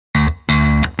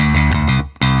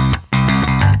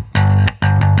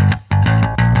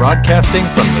broadcasting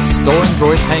from the Stolen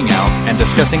Droids Hangout and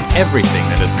discussing everything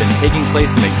that has been taking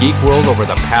place in the geek world over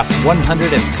the past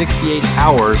 168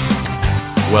 hours.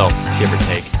 Well, give or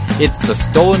take. It's the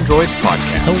Stolen Droids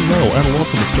Podcast. Hello, and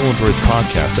welcome to Stolen Droids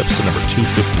Podcast, episode number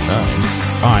 259.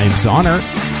 I'm Zoner.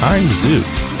 I'm Zook,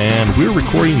 and we're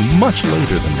recording much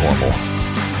later than normal.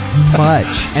 Much.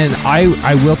 And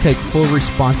I will take full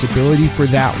responsibility for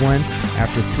that one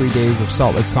after 3 days of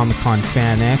Salt Lake Comic Con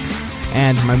FanX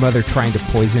and my mother trying to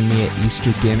poison me at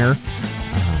Easter dinner.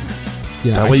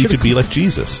 That way you could be like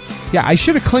Jesus. Yeah, I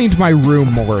should have cleaned my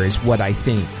room more is what I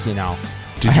think, you know.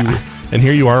 Did you? And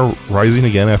here you are rising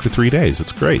again after 3 days.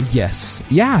 It's great. Yes.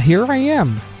 Yeah, here I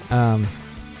am. Wow,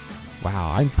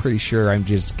 I'm pretty sure I'm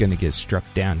just going to get struck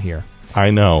down here.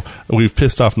 I know. We've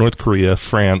pissed off North Korea,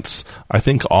 France, I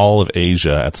think all of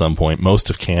Asia at some point, most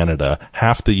of Canada,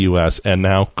 half the U.S., and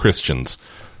now Christians.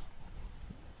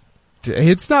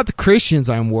 It's not the Christians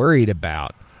I'm worried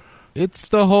about. It's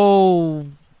the whole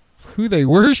who they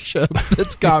worship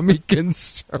that's got me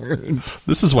concerned.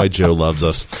 This is why Joe loves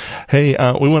us. Hey,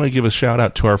 we want to give a shout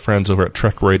out to our friends over at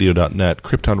TrekRadio.net,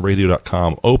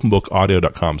 KryptonRadio.com,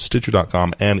 OpenBookAudio.com,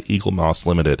 Stitcher.com, and Eagle Mouse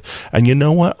Limited. And you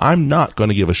know what? I'm not going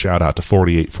to give a shout out to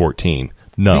 4814.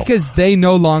 No. Because they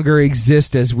no longer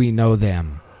exist as we know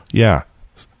them. Yeah.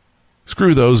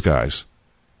 Screw those guys.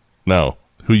 No.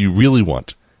 Who you really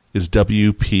want is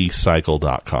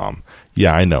WPCycle.com.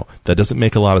 Yeah, I know. That doesn't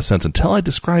make a lot of sense until I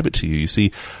describe it to you. You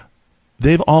see,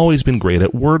 they've always been great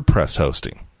at WordPress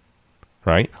hosting,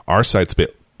 right? Our site's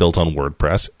built on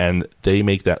WordPress, and they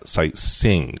make that site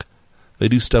sing. They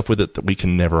do stuff with it that we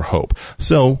can never hope.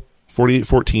 So,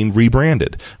 4814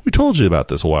 rebranded. We told you about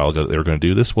this a while ago that they were going to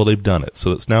do this. Well, they've done it.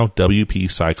 So it's now WP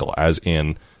Cycle, as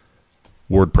in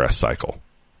WordPress Cycle.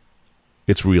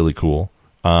 It's really cool.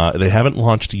 They haven't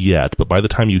launched yet, but by the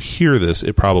time you hear this,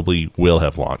 it probably will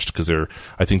have launched because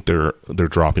I think they're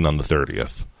dropping on the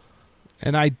 30th.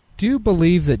 And I do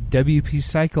believe that WP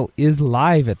Cycle is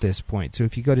live at this point. So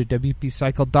if you go to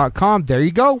WPCycle.com, there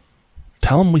you go.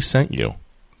 Tell them we sent you.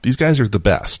 These guys are the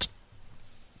best.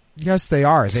 Yes, they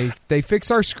are. They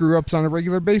fix our screw-ups on a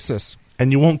regular basis.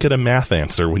 And you won't get a math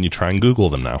answer when you try and Google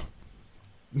them now.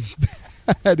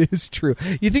 That is true.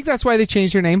 You think that's why they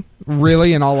changed their name?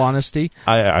 Really, in all honesty?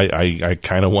 I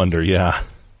kind of wonder, yeah.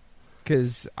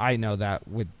 Because I know that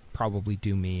would probably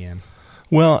do me in.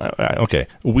 Well, okay.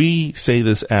 We say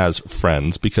this as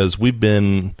friends because we've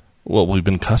been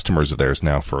customers of theirs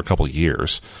now for a couple of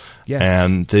years. Yes.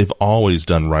 And they've always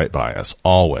done right by us,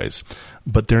 always.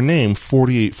 But their name,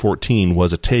 4814,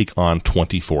 was a take on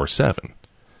 24/7.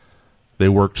 They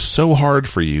worked so hard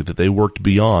for you that they worked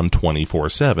beyond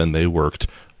 24/7. They worked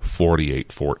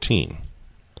 4814.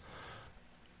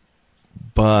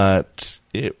 But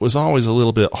it was always a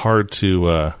little bit hard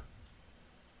to...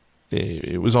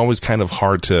 it was always kind of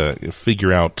hard to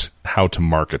figure out how to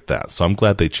market that. So I'm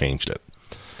glad they changed it.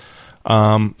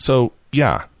 So,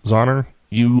 yeah, Zoner,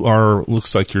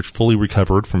 looks like you're fully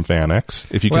recovered from FanX,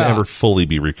 if you can ever fully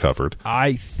be recovered.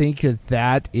 I think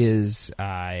that is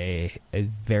a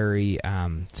very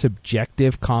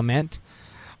subjective comment.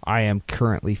 I am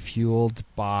currently fueled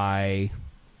by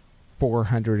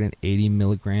 480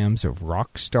 milligrams of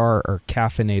Rockstar or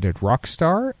caffeinated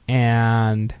Rockstar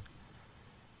and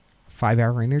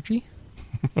 5-hour energy.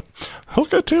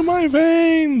 Hook it to my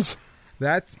veins.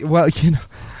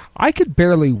 I could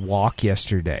barely walk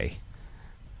yesterday.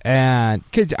 And,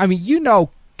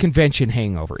 convention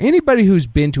hangover. Anybody who's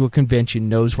been to a convention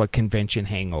knows what convention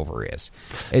hangover is.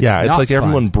 It's like fun.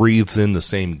 Everyone breathes in the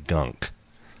same gunk.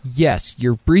 Yes,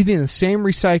 you're breathing the same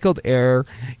recycled air.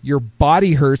 Your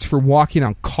body hurts from walking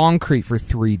on concrete for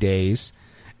 3 days.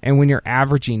 And when you're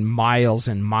averaging miles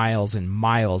and miles and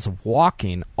miles of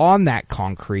walking on that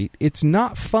concrete, it's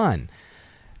not fun.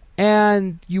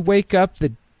 And you wake up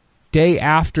the day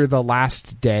after the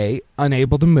last day,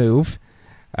 unable to move,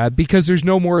 because there's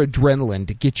no more adrenaline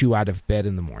to get you out of bed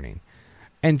in the morning.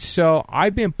 And so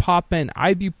I've been popping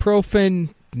ibuprofen,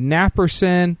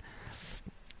 naproxen,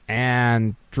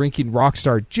 and drinking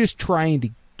Rockstar, just trying to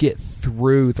get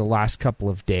through the last couple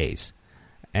of days.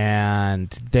 And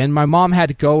then my mom had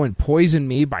to go and poison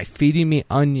me by feeding me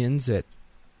onions at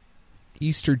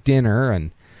Easter dinner.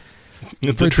 And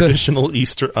the traditional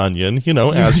Easter onion,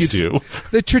 as you do.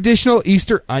 The traditional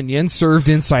Easter onion served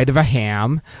inside of a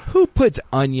ham. Who puts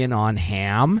onion on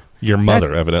ham? Your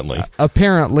mother, evidently.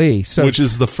 Apparently. So, which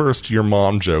is the first your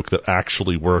mom joke that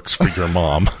actually works for your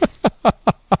mom.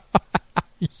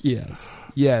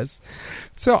 Yes.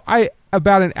 So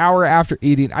about an hour after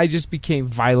eating, I just became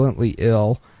violently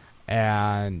ill.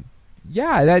 And,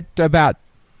 yeah, that about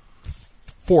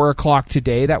 4 o'clock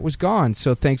today, that was gone.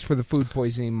 So thanks for the food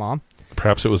poisoning, Mom.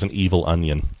 Perhaps it was an evil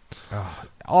onion.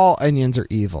 All onions are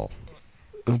evil.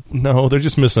 No, they're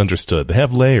just misunderstood. They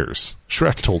have layers.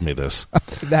 Shrek told me this.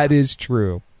 That is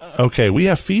true. Okay, we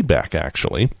have feedback,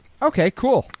 actually. Okay,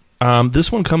 cool.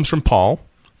 This one comes from Paul.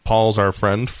 Paul's our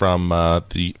friend from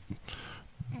the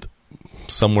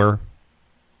somewhere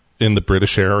in the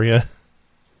British area.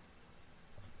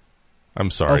 I'm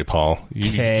sorry, Paul.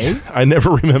 Okay. I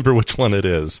never remember which one it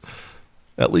is.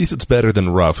 At least it's better than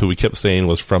Ruff, who we kept saying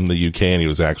was from the UK and he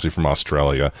was actually from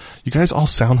Australia. You guys all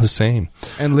sound the same.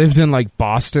 And lives in, like,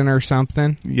 Boston or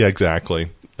something? Yeah,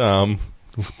 exactly.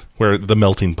 Where the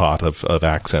melting pot of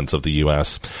accents of the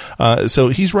U.S. So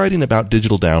he's writing about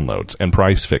digital downloads and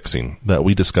price fixing that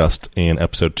we discussed in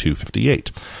episode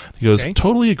 258. He goes,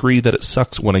 totally agree that it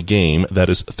sucks when a game that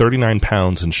is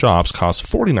 £39 in shops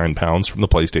costs £49 from the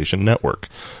PlayStation Network.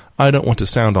 I don't want to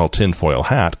sound all tinfoil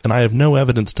hat, and I have no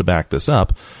evidence to back this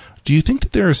up. Do you think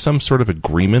that there is some sort of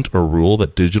agreement or rule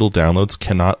that digital downloads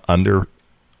cannot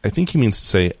I think he means to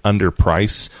say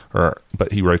underprice,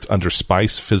 but he writes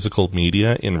underspice physical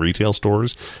media in retail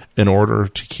stores in order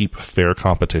to keep fair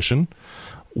competition?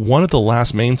 One of the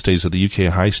last mainstays of the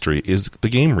UK high street is the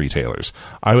game retailers.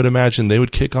 I would imagine they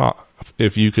would kick off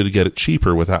if you could get it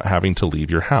cheaper without having to leave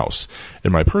your house.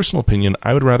 In my personal opinion,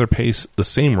 I would rather pay the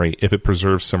same rate if it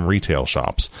preserves some retail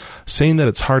shops. Saying that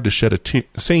it's hard to shed a tear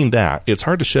for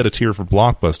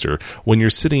Blockbuster when you're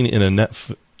sitting in a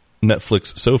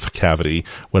Netflix sofa cavity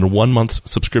when 1 month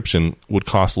subscription would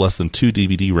cost less than 2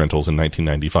 DVD rentals in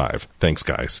 1995. Thanks,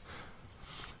 guys.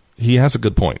 He has a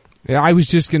good point. Yeah, I was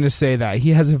just going to say that.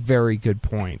 He has a very good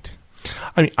point.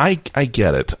 I mean, I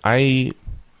get it.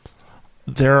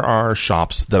 There are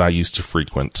shops that I used to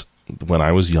frequent when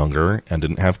I was younger and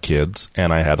didn't have kids,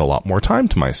 and I had a lot more time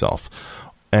to myself.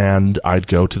 And I'd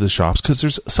go to the shops because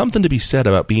there's something to be said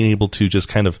about being able to just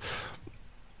kind of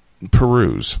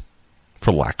peruse,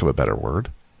 for lack of a better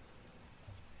word.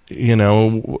 You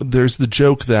know, there's the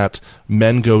joke that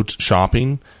men go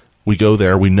shopping, we go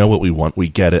there, we know what we want, we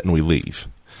get it, and we leave.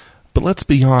 But let's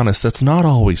be honest, that's not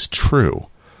always true.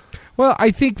 Well,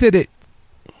 I think that it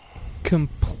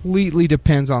completely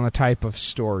depends on the type of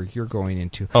store you're going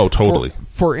into. Oh, totally.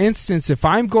 For instance, if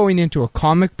I'm going into a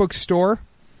comic book store,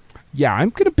 yeah,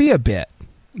 I'm going to be a bit.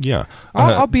 Yeah.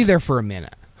 I'll be there for a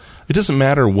minute. It doesn't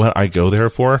matter what I go there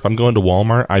for. If I'm going to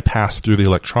Walmart, I pass through the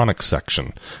electronics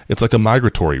section. It's like a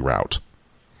migratory route.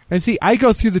 And see, I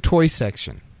go through the toy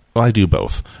section. Well, I do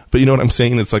both. But you know what I'm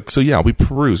saying? It's like, so yeah, we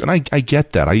peruse. And I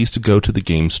get that. I used to go to the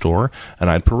game store and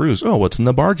I'd peruse. Oh, what's in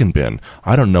the bargain bin?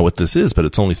 I don't know what this is, but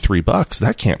it's only $3.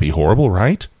 That can't be horrible,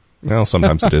 right? Well,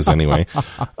 sometimes it is anyway.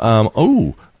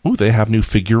 They have new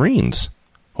figurines.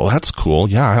 Well, that's cool.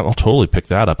 Yeah, I'll totally pick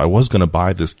that up. I was going to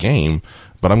buy this game,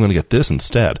 but I'm going to get this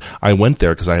instead. I went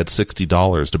there because I had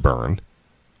 $60 to burn.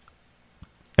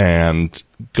 And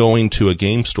going to a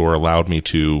game store allowed me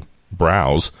to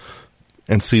browse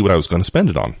and see what I was going to spend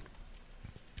it on.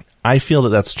 I feel that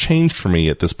that's changed for me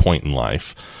at this point in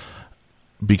life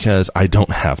because I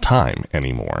don't have time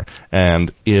anymore.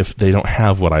 And if they don't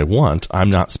have what I want, I'm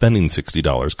not spending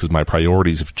 $60 because my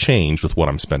priorities have changed with what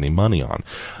I'm spending money on.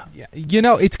 You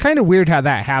know, it's kind of weird how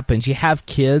that happens. You have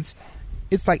kids.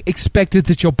 It's like expected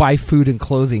that you'll buy food and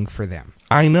clothing for them.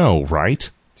 I know, right?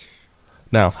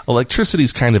 Now,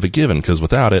 electricity's kind of a given because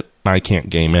without it, I can't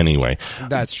game anyway.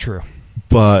 That's true.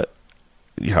 But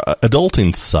yeah,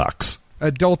 adulting sucks.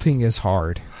 Adulting is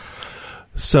hard.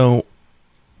 So,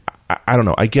 I don't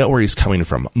know. I get where he's coming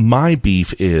from. My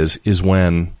beef is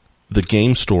when the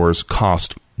game stores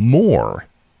cost more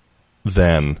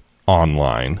than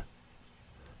online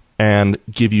and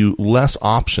give you less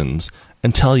options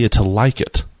and tell you to like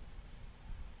it.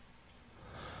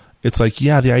 It's like,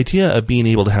 yeah, the idea of being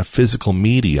able to have physical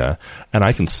media and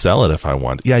I can sell it if I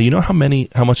want. Yeah, you know how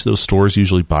much those stores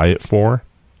usually buy it for?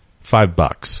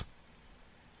 $5.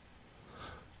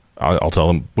 I'll tell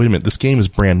them, wait a minute, this game is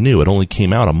brand new. It only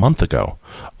came out a month ago.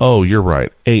 Oh, you're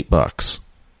right, $8.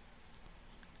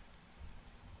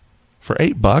 For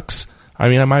 $8, I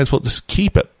mean, I might as well just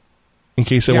keep it in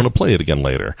case I want to play it again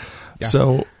later. Yeah.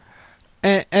 So,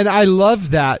 and I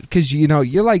love that because, you know,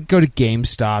 you like go to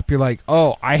GameStop. You're like,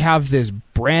 oh, I have this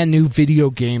brand new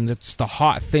video game that's the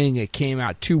hot thing. It came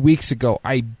out 2 weeks ago.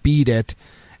 I beat it,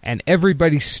 and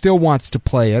everybody still wants to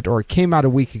play it, or it came out a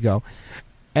week ago,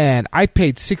 and I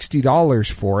paid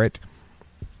 $60 for it,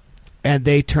 and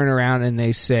they turn around and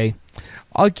they say,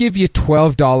 I'll give you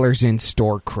 $12 in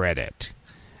store credit.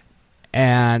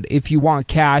 And if you want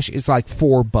cash, it's like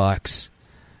 $4.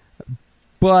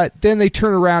 But then they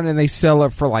turn around and they sell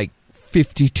it for like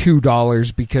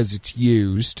 $52 because it's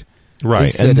used. Right,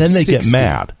 instead and then of they get 60.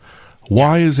 mad.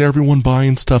 Why is everyone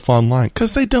buying stuff online?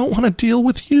 Because they don't want to deal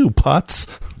with you, putz.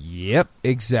 Yep,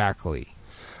 exactly.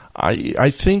 I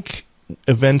think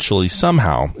eventually,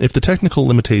 somehow, if the technical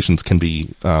limitations can be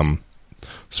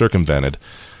circumvented,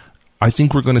 I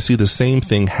think we're going to see the same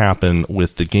thing happen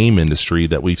with the game industry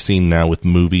that we've seen now with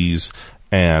movies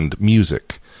and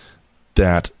music.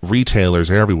 That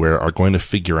retailers everywhere are going to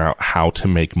figure out how to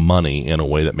make money in a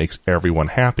way that makes everyone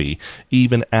happy,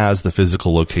 even as the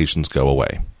physical locations go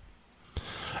away.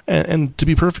 And to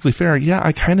be perfectly fair, yeah,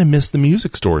 I kind of miss the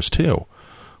music stores too.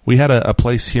 We had a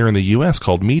place here in the U.S.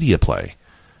 called Media Play.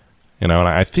 You know, and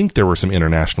I think there were some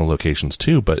international locations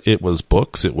too, but it was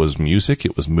books, it was music,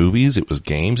 it was movies, it was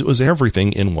games, it was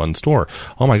everything in one store.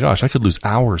 Oh my gosh, I could lose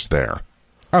hours there.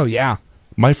 Oh, yeah.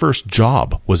 My first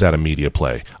job was at a Media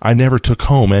Play. I never took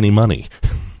home any money.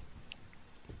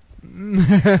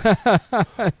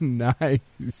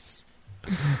 Nice.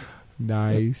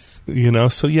 Nice. You know,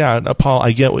 so yeah, Paul,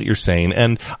 I get what you're saying.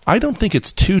 And I don't think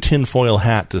it's too tinfoil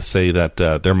hat to say that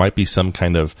there might be some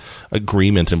kind of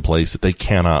agreement in place that they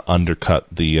cannot undercut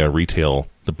the retail,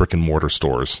 the brick and mortar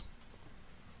stores.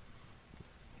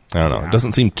 I don't know. Yeah. It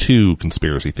doesn't seem too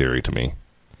conspiracy theory to me.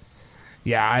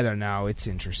 Yeah, I don't know. It's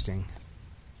interesting.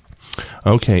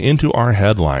 Okay, into our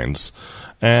headlines.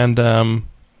 And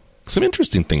some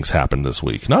interesting things happened this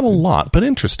week. Not a lot, but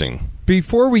interesting.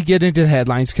 Before we get into the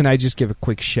headlines, can I just give a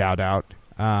quick shout-out?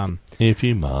 If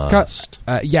you must.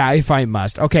 Yeah, if I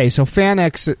must. Okay, so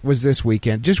FanX was this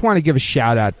weekend. Just want to give a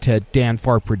shout-out to Dan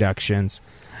Farr Productions.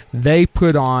 They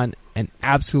put on an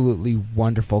absolutely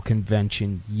wonderful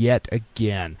convention yet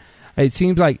again. It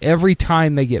seems like every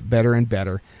time they get better and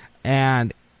better.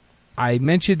 And I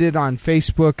mentioned it on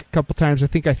Facebook a couple times. I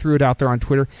think I threw it out there on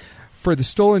Twitter. For the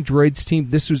Stolen Droids team,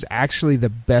 this was actually the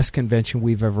best convention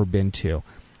we've ever been to.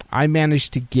 I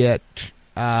managed to get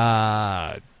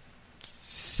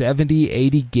 70,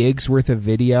 80 gigs worth of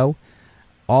video,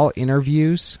 all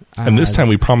interviews. And this time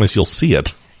we promise you'll see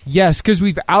it. Yes, because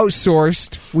we have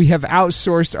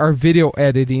outsourced our video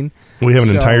editing. We have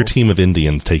an entire team of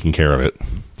Indians taking care of it.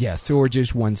 Yeah, so we're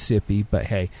just one sippy, but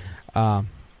hey.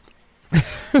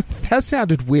 That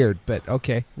sounded weird, but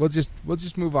okay. We'll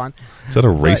just move on. Is that a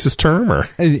racist term, or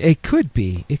it could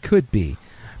be? It could be,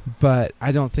 but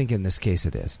I don't think in this case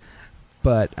it is.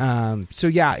 But so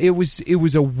yeah, it was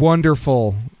a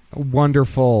wonderful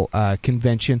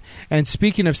convention. And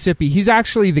speaking of Sippy, he's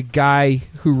actually the guy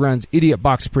who runs Idiot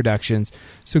Box Productions.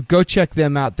 So go check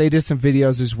them out. They did some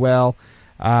videos as well.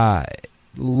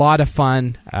 Lot of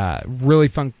fun, really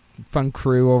fun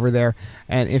crew over there.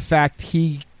 And in fact,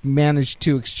 he managed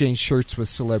to exchange shirts with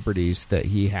celebrities that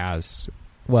he has.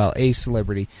 Well, a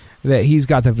celebrity that he's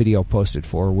got the video posted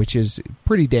for, which is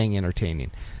pretty dang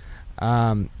entertaining.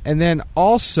 And then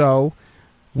also,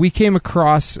 we came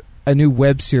across a new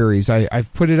web series.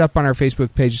 I've put it up on our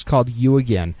Facebook page. It's called You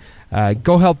Again.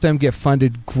 Go help them get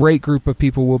funded. Great group of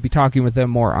people. We'll be talking with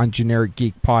them more on Generic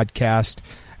Geek Podcast.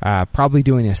 Probably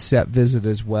doing a set visit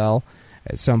as well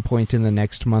at some point in the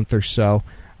next month or so.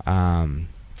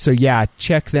 So yeah,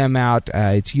 check them out.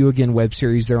 It's You Again web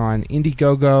series. They're on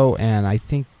Indiegogo and I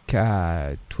think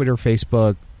Twitter,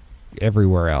 Facebook,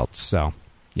 everywhere else. So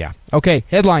yeah. Okay,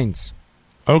 headlines.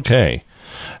 Okay.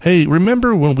 Hey,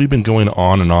 remember when we've been going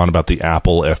on and on about the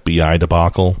Apple FBI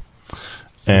debacle?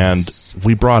 And Yes.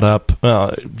 we brought up,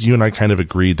 you and I kind of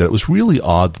agreed that it was really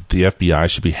odd that the FBI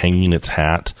should be hanging its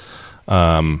hat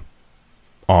on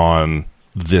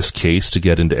this case to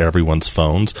get into everyone's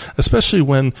phones, especially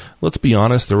when, let's be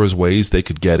honest, there was ways they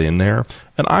could get in there.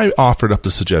 And I offered up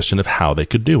the suggestion of how they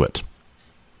could do it.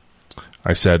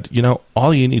 I said,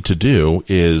 all you need to do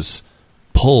is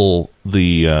pull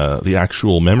the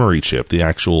actual memory chip, the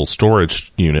actual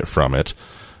storage unit from it,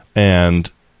 and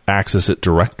access it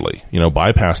directly.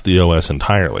 Bypass the OS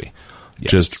entirely.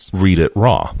 Yes. Just read it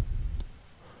raw.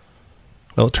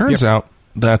 Well, it turns out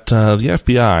that the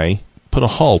FBI put a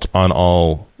halt on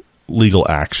all legal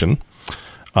action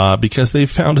because they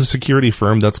found a security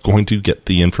firm that's going to get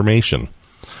the information.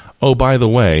 Oh, by the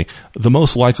way, the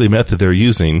most likely method they're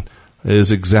using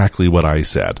is exactly what I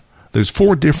said. There's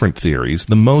 4 different theories,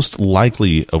 the most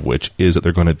likely of which is that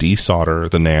they're going to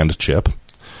desolder the NAND chip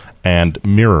and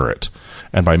mirror it.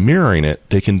 And by mirroring it,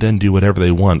 they can then do whatever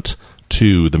they want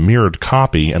to the mirrored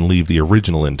copy and leave the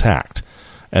original intact.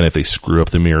 And if they screw up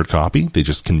the mirrored copy, they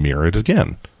just can mirror it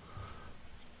again.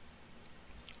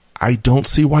 I don't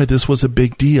see why this was a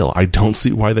big deal. I don't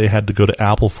see why they had to go to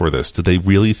Apple for this. Did they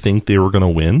really think they were going to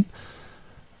win?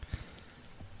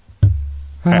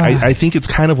 I think it's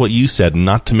kind of what you said,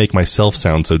 not to make myself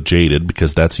sound so jaded,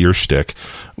 because that's your shtick,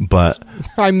 but...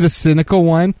 I'm the cynical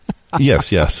one.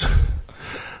 yes.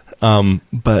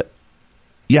 But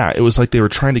yeah, it was like they were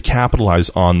trying to capitalize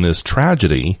on this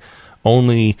tragedy,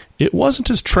 only it wasn't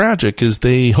as tragic as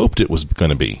they hoped it was going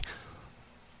to be.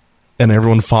 And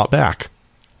everyone fought back.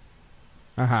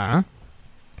 Uh-huh.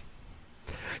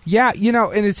 Yeah,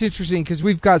 and it's interesting because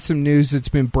we've got some news that's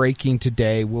been breaking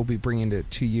today. We'll be bringing it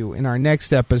to you in our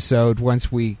next episode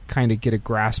once we kind of get a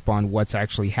grasp on what's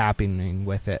actually happening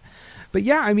with it. But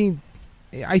yeah, I mean,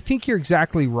 I think you're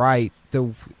exactly right.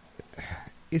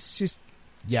 It's just,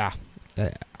 yeah,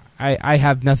 I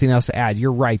have nothing else to add.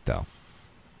 You're right, though.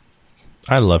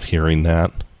 I love hearing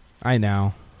that. I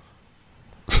know.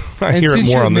 I hear it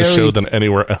more on this show than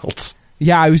anywhere else.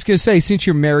 Yeah, I was going to say, since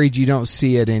you're married, you don't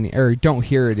see it or don't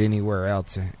hear it anywhere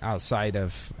else outside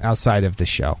of the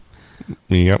show.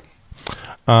 Yep.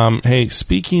 Hey,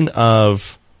 speaking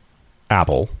of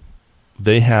Apple,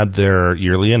 they had their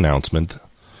yearly announcement,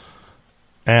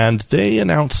 and they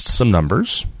announced some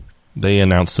numbers. They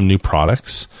announced some new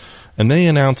products, and they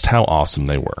announced how awesome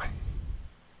they were.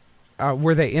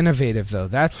 Were they innovative, though?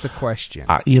 That's the question.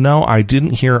 I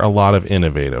didn't hear a lot of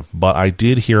innovative, but I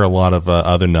did hear a lot of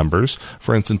other numbers.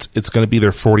 For instance, it's going to be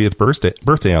their 40th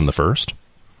birthday on the 1st.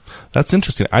 That's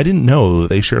interesting. I didn't know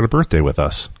they shared a birthday with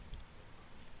us.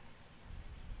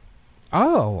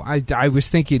 Oh, I was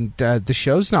thinking the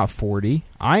show's not 40.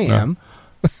 I am.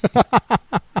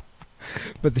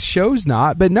 But the show's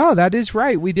not. But no, that is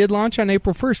right. We did launch on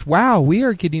April 1st. Wow, we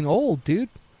are getting old, dude.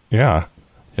 Yeah.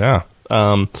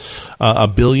 1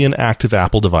 billion active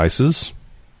Apple devices.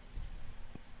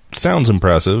 Sounds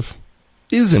impressive.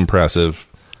 Is impressive.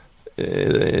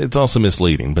 It's also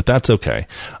misleading, but that's okay.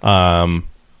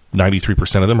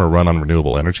 93% of them are run on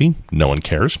renewable energy. No one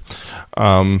cares.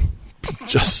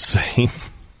 Just saying.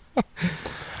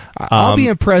 I'll be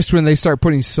impressed when they start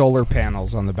putting solar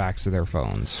panels on the backs of their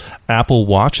phones. Apple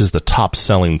Watch is the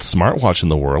top-selling smartwatch in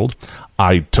the world.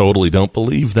 I totally don't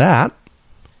believe that.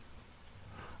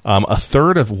 A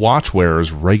third of watch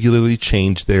wearers regularly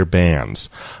change their bands.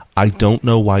 I don't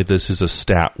know why this is a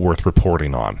stat worth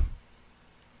reporting on.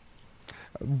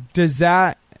 Does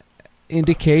that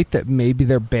indicate that maybe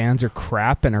their bands are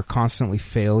crap and are constantly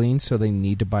failing, so they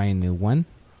need to buy a new one?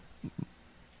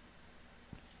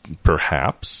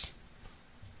 Perhaps.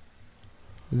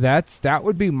 That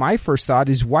would be my first thought,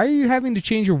 is why are you having to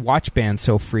change your watch band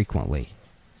so frequently?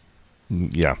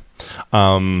 Yeah.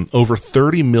 Over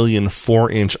 30 million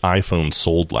 4-inch iPhones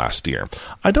sold last year.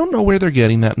 I don't know where they're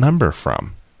getting that number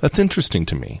from. That's interesting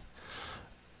to me.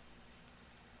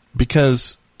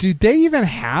 Because... do they even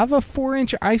have a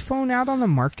 4-inch iPhone out on the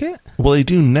market? Well, they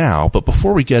do now, but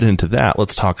before we get into that,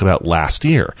 let's talk about last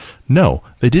year. No,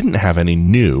 they didn't have any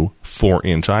new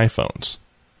 4-inch iPhones.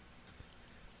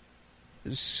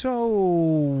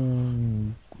 So...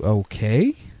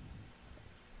 okay.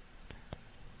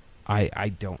 I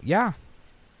don't. Yeah.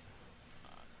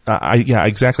 Yeah,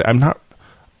 exactly.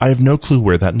 I have no clue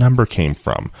where that number came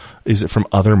from. Is it from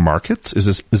other markets?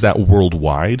 Is that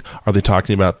worldwide? Are they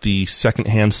talking about the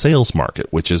secondhand sales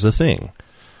market, which is a thing?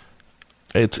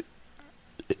 It's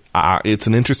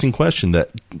an interesting question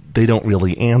that they don't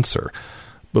really answer.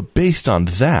 But based on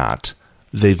that,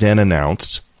 they then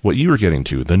announced what you were getting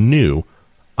to, the new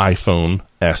iPhone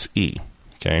SE.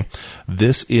 Okay,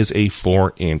 this is a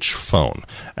 4-inch phone,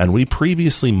 and we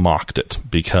previously mocked it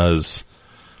because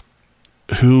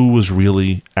who was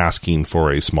really asking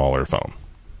for a smaller phone?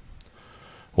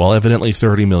 Well, evidently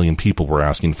 30 million people were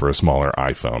asking for a smaller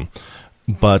iPhone,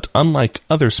 but unlike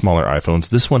other smaller iPhones,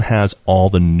 this one has all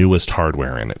the newest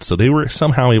hardware in it. So they were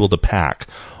somehow able to pack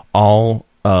all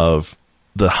of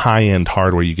the high-end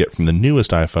hardware you get from the newest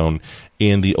iPhone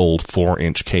in the old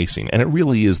 4-inch casing, and it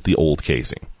really is the old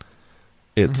casing.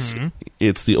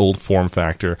 It's the old form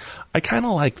factor. I kind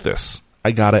of like this,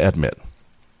 I gotta admit.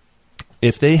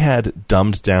 If they had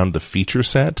dumbed down the feature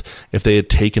set, if they had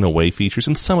taken away features,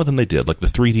 and some of them they did, like the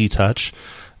 3D Touch,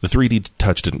 the 3D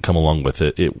Touch didn't come along with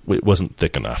it. It wasn't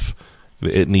thick enough.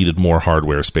 It needed more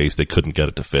hardware space. They couldn't get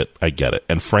it to fit. I get it.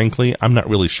 And frankly, I'm not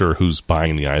really sure who's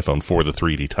buying the iPhone for the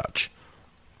 3D Touch.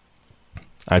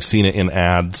 I've seen it in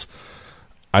ads.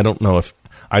 I don't know if...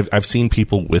 I've seen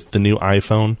people with the new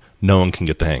iPhone. No one can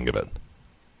get the hang of it.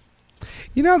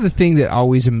 You know, the thing that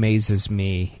always amazes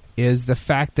me is the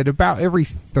fact that about every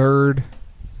third,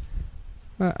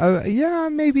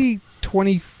 maybe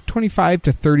 25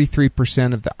 to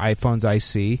 33% of the iPhones I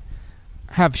see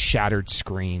have shattered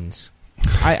screens.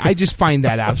 I just find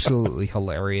that absolutely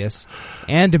hilarious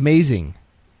and amazing.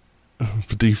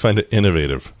 But do you find it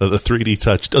innovative that the 3D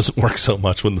Touch doesn't work so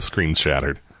much when the screen's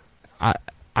shattered?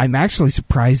 I'm actually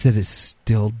surprised that it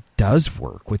still does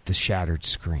work with the shattered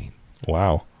screen.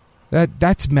 Wow.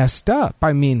 That's messed up.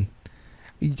 I mean,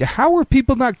 How are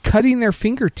people not cutting their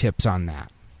fingertips on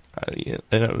that?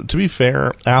 To be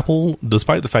fair, Apple,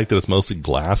 despite the fact that it's mostly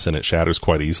glass and it shatters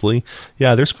quite easily,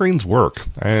 yeah, their screens work.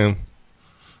 I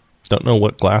don't know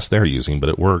what glass they're using, but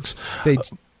it works.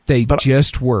 They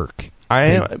just work.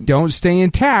 They don't stay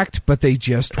intact, but they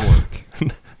just work.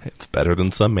 It's better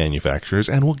than some manufacturers,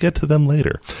 and we'll get to them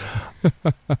later.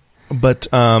 But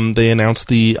they announced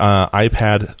the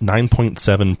iPad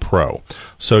 9.7 Pro.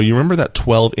 So you remember that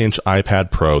 12-inch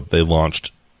iPad Pro that they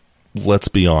launched, let's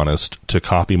be honest, to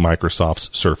copy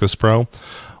Microsoft's Surface Pro?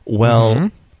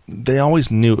 Well, they always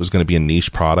knew it was going to be a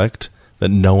niche product, that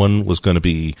no one was going to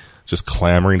be just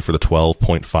clamoring for the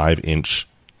 12.5-inch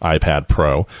iPad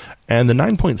Pro. And the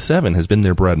 9.7 has been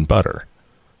their bread and butter.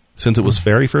 Since it was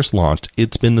very first launched,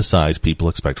 it's been the size people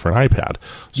expect for an iPad.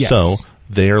 Yes. So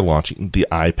they are launching the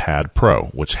iPad Pro,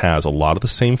 which has a lot of the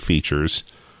same features,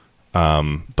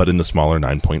 but in the smaller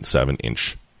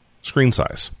 9.7-inch screen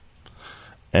size.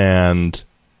 And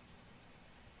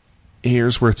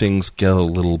here's where things get a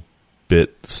little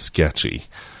bit sketchy.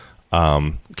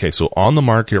 Okay, so on the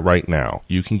market right now,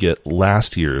 you can get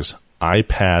last year's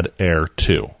iPad Air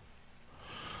 2,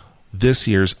 this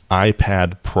year's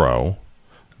iPad Pro,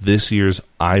 this year's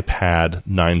iPad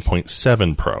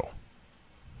 9.7 Pro.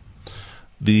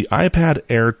 The iPad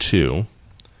Air 2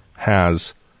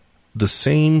 has the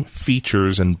same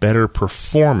features and better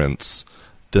performance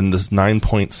than this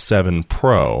 9.7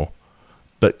 Pro,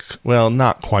 but, well,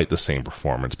 not quite the same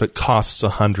performance, but costs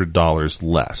 $100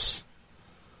 less.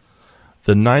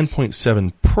 The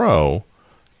 9.7 Pro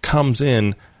comes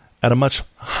in at a much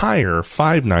higher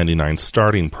 $599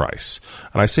 starting price.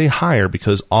 And I say higher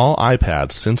because all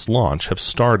iPads since launch have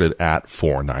started at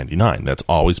 $499. That's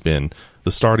always been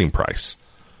the starting price,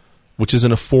 which is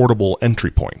an affordable entry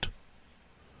point.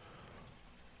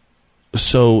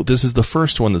 So this is the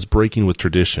first one that's breaking with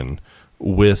tradition,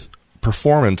 with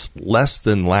performance less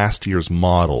than last year's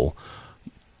model,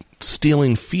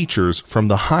 stealing features from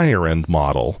the higher end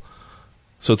model.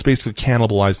 So it's basically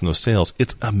cannibalizing those sales.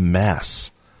 It's a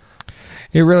mess.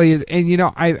 It really is. And,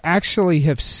 I actually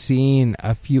have seen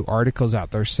a few articles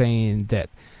out there saying that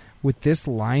with this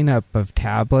lineup of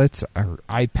tablets or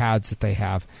iPads that they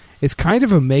have, it's kind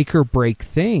of a make or break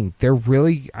thing. They're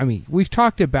really, we've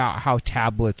talked about how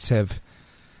tablets have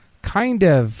kind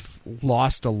of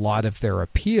lost a lot of their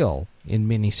appeal in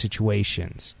many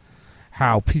situations.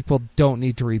 How people don't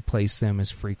need to replace them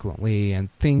as frequently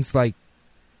and things like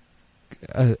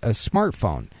a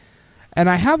smartphone. And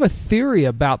I have a theory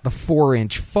about the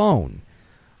 4-inch phone.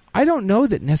 I don't know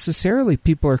that necessarily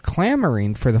people are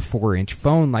clamoring for the 4-inch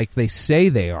phone like they say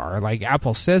they are, like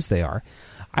Apple says they are.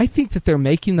 I think that they're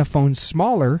making the phone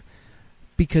smaller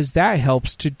because that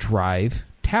helps to drive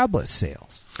tablet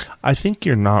sales. I think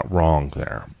you're not wrong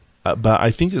there, but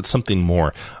I think it's something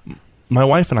more. My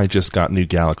wife and I just got new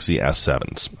Galaxy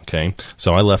S7s, okay?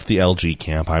 So I left the LG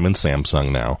camp. I'm in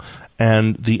Samsung now.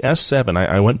 And the S7,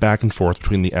 I went back and forth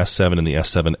between the S7 and the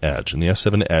S7 Edge. And the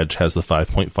S7 Edge has the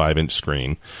 5.5-inch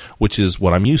screen, which is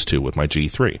what I'm used to with my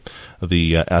G3.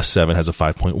 The S7 has a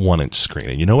 5.1-inch screen.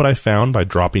 And you know what I found by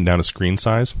dropping down a screen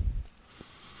size?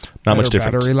 Not much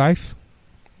difference. Battery life?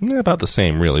 Yeah, about the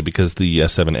same, really, because the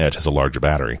S7 Edge has a larger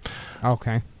battery.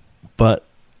 Okay. But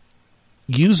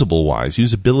usability-wise,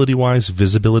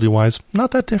 visibility-wise, not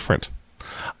that different.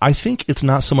 I think it's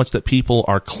not so much that people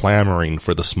are clamoring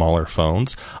for the smaller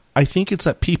phones. I think it's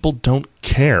that people don't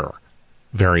care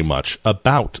very much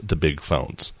about the big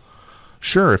phones.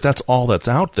 Sure, if that's all that's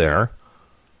out there,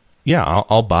 yeah,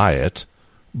 I'll buy it.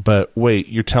 But wait,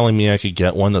 you're telling me I could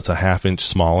get one that's a half-inch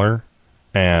smaller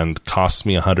and costs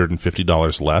me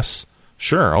 $150 less?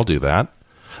 Sure, I'll do that.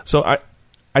 So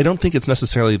I don't think it's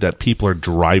necessarily that people are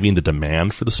driving the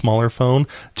demand for the smaller phone,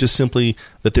 just simply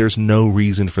that there's no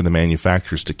reason for the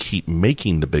manufacturers to keep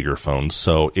making the bigger phones.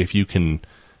 So if you can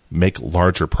make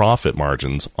larger profit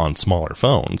margins on smaller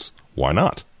phones, why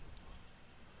not?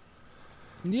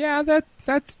 Yeah,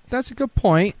 that's a good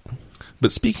point.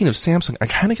 But speaking of Samsung, I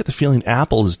kind of get the feeling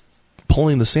Apple is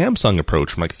pulling the Samsung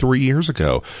approach from like 3 years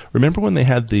ago. Remember when they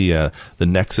had the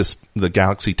Nexus, the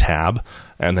Galaxy Tab,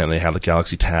 and then they had the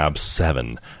Galaxy Tab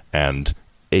 7 and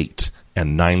 8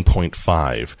 and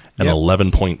 9.5 and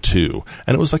 11.2,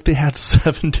 and it was like they had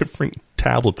 7 different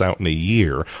tablets out in a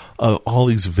year of all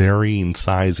these varying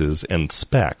sizes and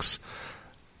specs,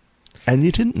 and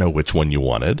you didn't know which one you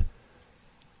wanted,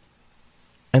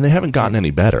 and they haven't gotten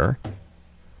any better.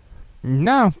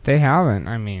 No, they haven't.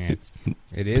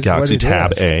 It is the Galaxy what it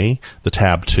Tab is. A, the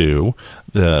Tab 2,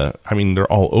 they're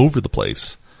all over the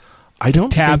place. I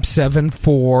don't Tab think, 7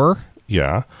 4.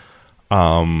 Yeah.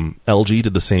 LG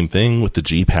did the same thing with the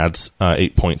G Pads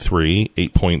 8.3,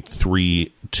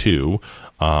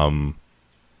 8.32.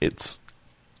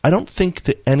 I don't think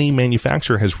that any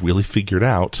manufacturer has really figured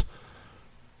out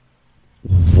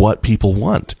what people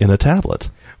want in a tablet.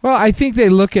 Well, I think they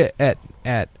look at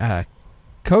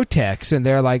Kotex and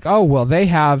they're like, oh, well, they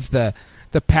have the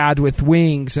pad with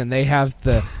wings and they have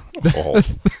the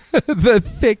the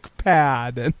thick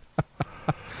pad. And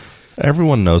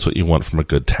everyone knows what you want from a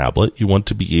good tablet. You want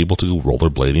to be able to go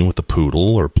rollerblading with the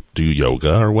poodle or do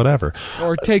yoga or whatever.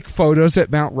 Or take photos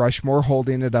at Mount Rushmore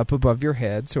holding it up above your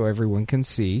head so everyone can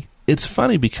see. It's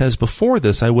funny because before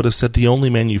this, I would have said the only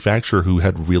manufacturer who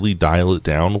had really dialed it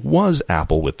down was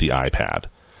Apple with the iPad.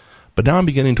 But now I'm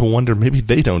beginning to wonder maybe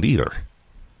they don't either.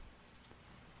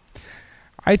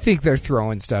 I think they're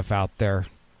throwing stuff out there.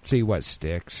 See what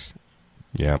sticks.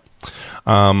 Yeah.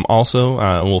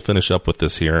 Also, we'll finish up with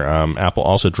this here. Apple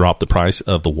also dropped the price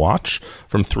of the watch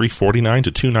from $349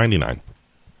 to $299,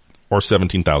 or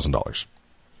 $17,000.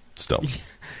 Still.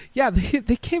 Yeah,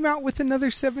 they came out with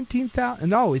another 17,000.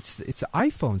 No, it's the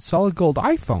iPhone, solid gold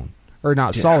iPhone, or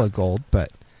not solid gold,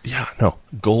 but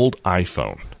gold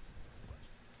iPhone.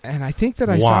 And I think that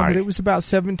I saw that it was about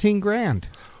 17 grand.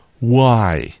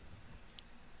 Why?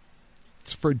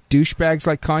 It's for douchebags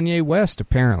like Kanye West,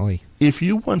 apparently. If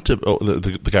you want to,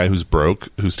 the guy who's broke,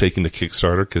 who's taking the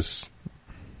Kickstarter because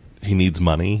he needs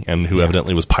money, and who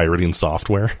evidently was pirating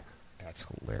software. That's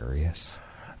hilarious.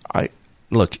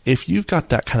 Look, if you've got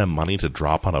that kind of money to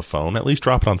drop on a phone, at least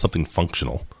drop it on something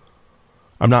functional.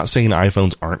 I'm not saying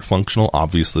iPhones aren't functional.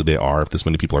 Obviously they are if this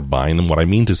many people are buying them. What I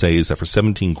mean to say is that for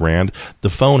 17 grand, the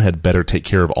phone had better take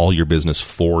care of all your business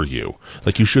for you.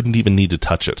 Like, you shouldn't even need to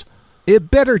touch it.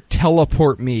 It better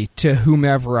teleport me to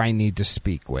whomever I need to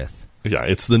speak with. Yeah,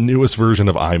 it's the newest version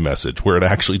of iMessage where it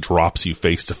actually drops you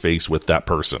face to face with that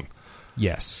person.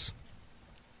 Yes.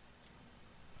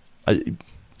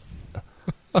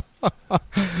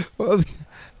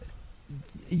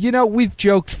 You know, we've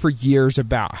joked for years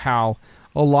about how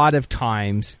a lot of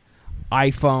times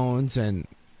iPhones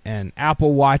and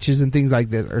Apple Watches and things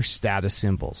like that are status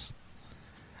symbols.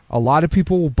 A lot of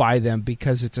people will buy them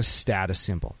because it's a status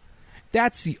symbol.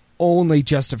 That's the only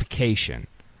justification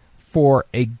for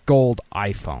a gold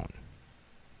iPhone.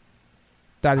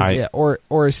 That is it. Or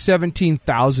a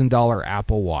 $17,000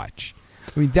 Apple Watch.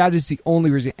 I mean, that is the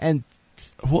only reason. And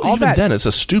then it's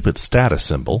a stupid status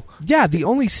symbol. Yeah, the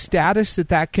only status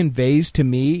that conveys to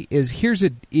me is here's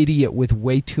an idiot with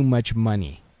way too much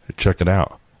money. Check it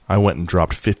out. I went and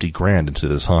dropped 50 grand into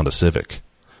this Honda Civic.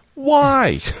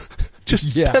 Why?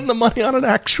 Just spend the money on an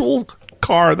actual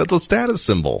car that's a status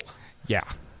symbol. Yeah.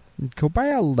 Go buy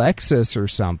a Lexus or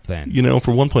something. You know,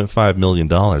 for $1.5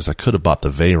 million, I could have bought the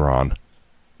Veyron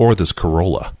or this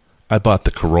Corolla. I bought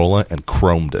the Corolla and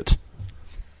chromed it.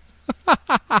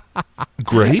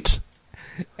 Great.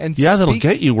 And that'll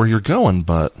get you where you're going,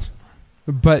 but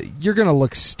you're going to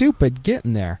look stupid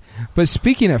getting there. But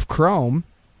speaking of chrome...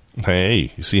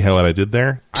 Hey, you see how what I did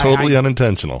there? Totally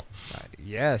unintentional.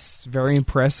 Yes, very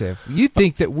impressive. You'd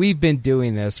think that we've been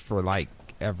doing this for, like,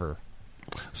 ever.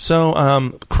 So,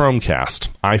 Chromecast.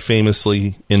 I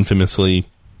infamously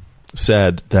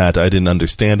said that I didn't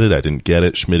understand it. I didn't get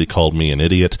it. Schmitty called me an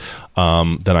idiot.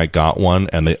 Then I got one,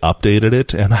 and they updated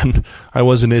it, and I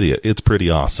was an idiot. It's pretty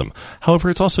awesome. However,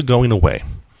 it's also going away.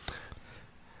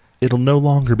 It'll no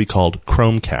longer be called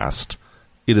Chromecast.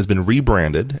 It has been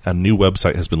rebranded, a new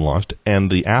website has been launched,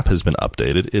 and the app has been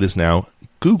updated. It is now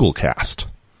Google Cast.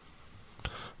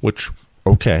 Which,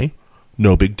 okay,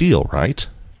 no big deal, right?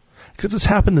 Because it's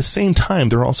happened the same time.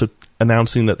 They're also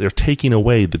announcing that they're taking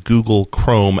away the Google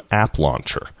Chrome app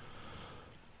launcher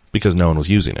because no one was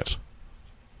using it.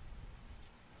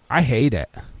 I hate it.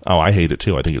 Oh, I hate it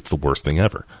too. I think it's the worst thing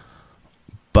ever.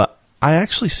 But I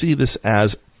actually see this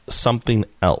as something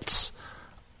else.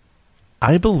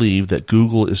 I believe that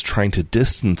Google is trying to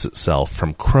distance itself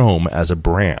from Chrome as a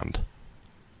brand.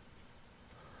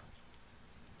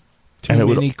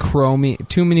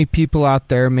 Too many people out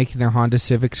there making their Honda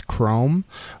Civics chrome.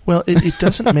 Well, it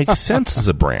doesn't make sense as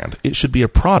a brand. It should be a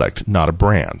product, not a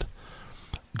brand.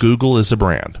 Google is a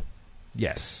brand.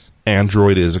 Yes.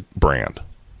 Android is a brand.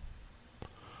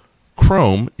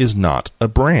 Chrome is not a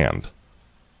brand.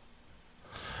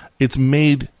 It's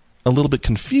made a little bit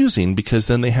confusing because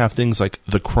then they have things like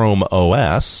the Chrome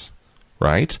OS,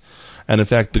 right? And in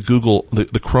fact,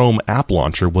 the Chrome app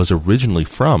launcher was originally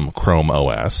from Chrome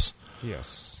OS.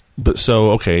 Yes. But so,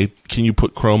 okay, can you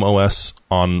put Chrome OS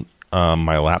on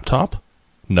my laptop?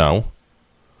 No.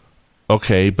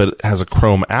 Okay, but it has a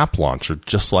Chrome app launcher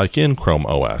just like in Chrome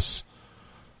OS.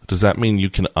 Does that mean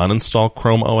you can uninstall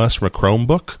Chrome OS from a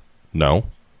Chromebook? No.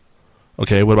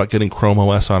 Okay, what about getting Chrome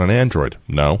OS on an Android?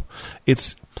 No.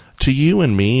 It's, to you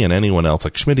and me and anyone else,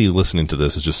 like Schmitty listening to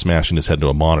this is just smashing his head into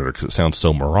a monitor because it sounds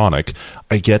so moronic.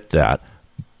 I get that.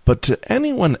 But to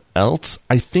anyone else,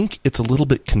 I think it's a little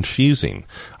bit confusing.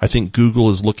 I think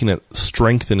Google is looking at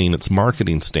strengthening its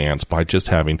marketing stance by just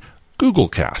having Google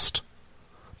Cast,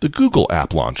 the Google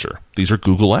app launcher. These are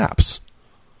Google apps,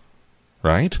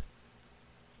 right?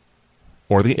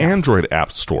 Or the Android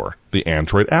app store, the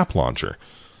Android app launcher.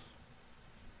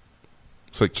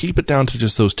 So keep it down to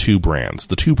just those two brands,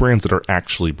 the two brands that are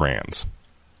actually brands.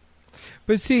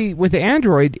 But see, with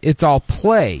Android, it's all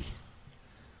Play.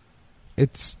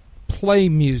 It's Play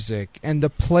Music and the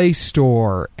Play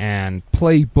Store and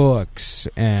Play Books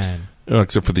and...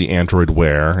 Except for the Android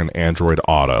Wear and Android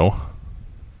Auto.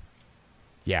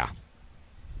 Yeah.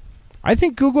 I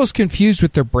think Google's confused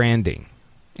with their branding.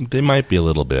 They might be a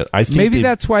little bit. I think maybe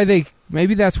that's why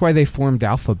they formed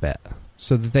Alphabet,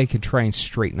 so that they could try and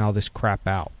straighten all this crap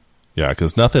out. Yeah,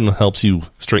 because nothing helps you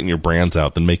straighten your brands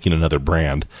out than making another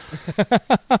brand.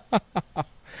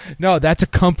 No, that's a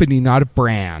company, not a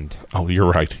brand. Oh,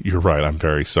 you're right. You're right. I'm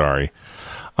very sorry.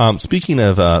 Speaking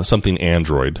of something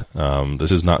Android,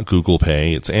 this is not Google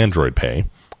Pay. It's Android Pay.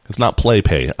 It's not Play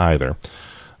Pay either.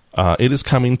 It is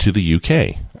coming to the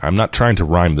UK. I'm not trying to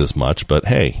rhyme this much, but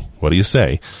hey, what do you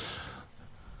say?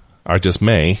 I just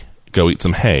may go eat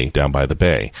some hay down by the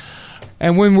bay.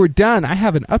 And when we're done, I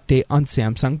have an update on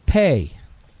Samsung Pay.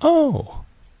 Oh.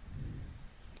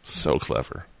 So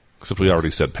clever. Except we already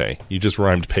said pay. You just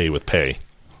rhymed pay with pay.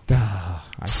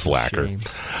 Slacker.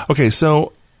 Okay,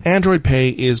 so Android Pay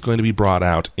is going to be brought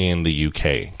out in the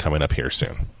UK coming up here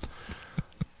soon.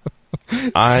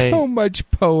 So much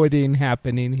poeting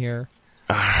happening here.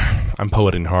 I'm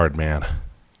poeting hard, man.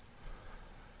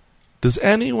 Does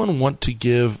anyone want to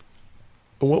give...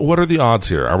 What are the odds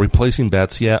here? Are we placing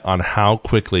bets yet on how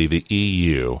quickly the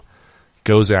EU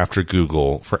goes after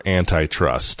Google for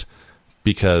antitrust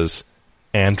because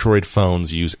Android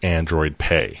phones use Android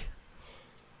Pay?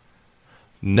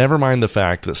 Never mind the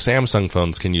fact that Samsung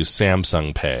phones can use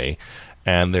Samsung Pay,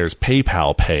 and there's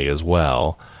PayPal Pay as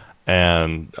well.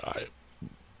 And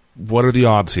what are the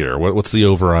odds here? What's the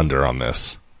over-under on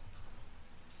this?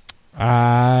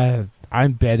 I'm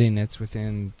betting it's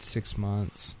within 6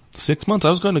 months. 6 months? I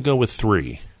was going to go with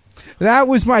 3. That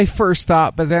was my first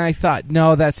thought, but then I thought,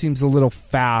 no, that seems a little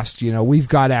fast. You know, we've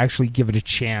got to actually give it a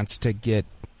chance to get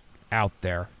out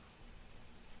there.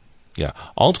 Yeah.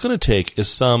 All it's going to take is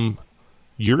some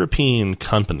European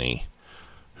company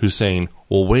who's saying,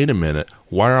 well, wait a minute,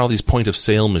 why are all these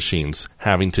point-of-sale machines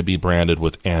having to be branded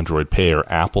with Android Pay or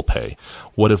Apple Pay?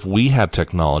 What if we had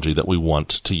technology that we want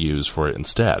to use for it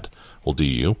instead? Well, do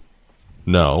you?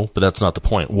 No, but that's not the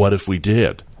point. What if we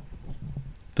did?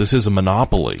 This is a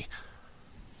monopoly.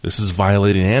 This is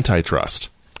violating antitrust.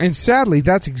 And sadly,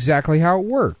 that's exactly how it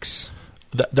works.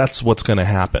 That's what's going to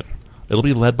happen. It'll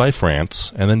be led by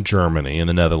France, and then Germany, and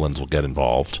the Netherlands will get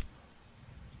involved.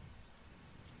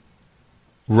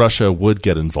 Russia would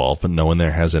get involved, but no one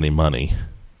there has any money.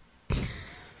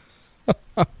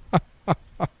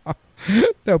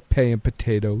 They'll pay in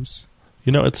potatoes.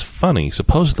 You know, it's funny.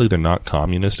 Supposedly they're not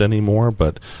communist anymore,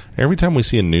 but every time we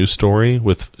see a news story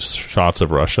with shots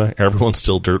of Russia, everyone's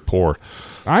still dirt poor.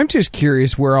 I'm just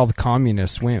curious where all the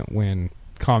communists went when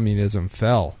communism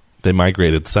fell. They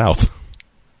migrated south.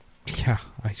 Yeah,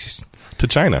 to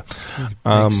China. It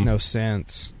makes no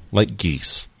sense. Like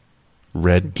geese.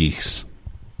 Red geese.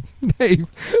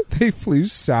 They flew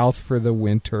south for the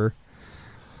winter.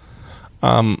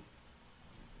 I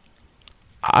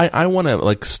want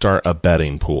to start a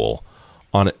betting pool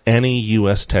on any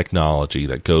U.S. technology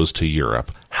that goes to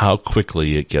Europe, how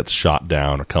quickly it gets shot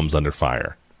down or comes under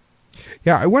fire.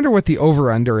 Yeah, I wonder what the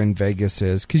over-under in Vegas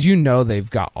is, because you know they've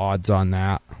got odds on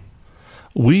that.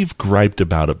 We've griped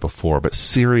about it before, but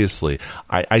seriously,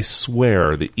 I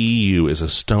swear the EU is a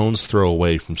stone's throw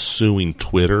away from suing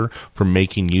Twitter for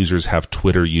making users have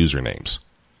Twitter usernames.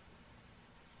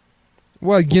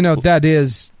 Well, you know, that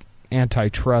is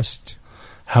antitrust.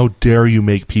 How dare you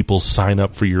make people sign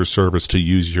up for your service to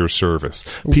use your service?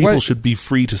 People should be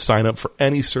free to sign up for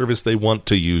any service they want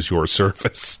to use your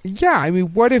service. Yeah, I mean,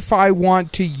 what if I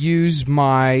want to use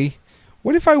my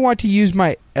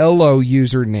Ello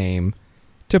username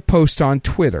to post on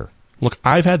Twitter? Look,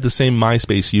 I've had the same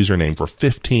MySpace username for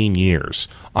 15 years.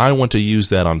 I want to use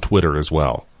that on Twitter as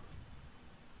well.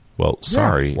 Well,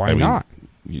 sorry. Yeah, why not?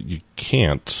 You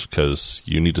can't, because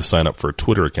you need to sign up for a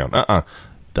Twitter account.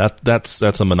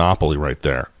 That's a monopoly right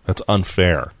there. That's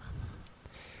unfair.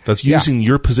 That's using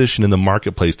your position in the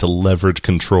marketplace to leverage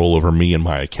control over me and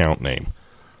my account name.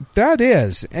 That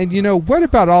is. And, what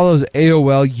about all those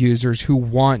AOL users who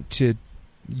want to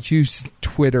use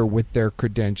Twitter with their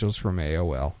credentials from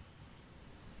AOL?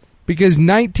 Because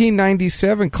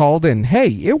 1997 called and, hey,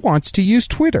 it wants to use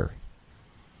Twitter.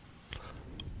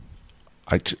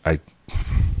 It's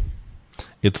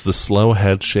the slow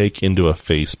head shake into a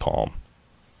face palm.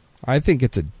 I think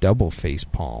it's a double face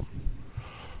palm.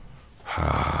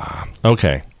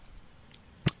 Okay.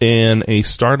 In a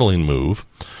startling move,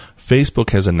 Facebook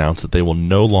has announced that they will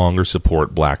no longer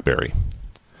support BlackBerry.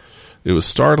 It was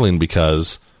startling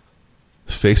because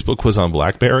Facebook was on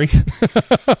BlackBerry.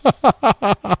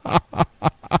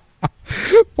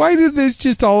 Why did this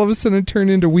just all of a sudden turn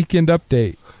into Weekend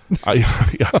Update?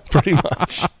 Yeah, pretty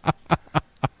much.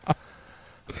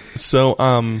 So,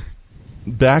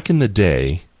 back in the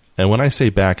day, and when I say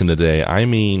back in the day, I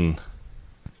mean,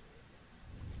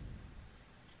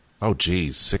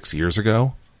 6 years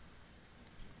ago?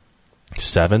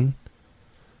 7?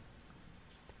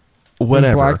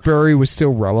 Whatever. When BlackBerry was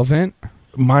still relevant?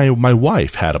 My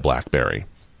wife had a BlackBerry.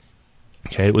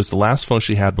 Okay, it was the last phone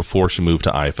she had before she moved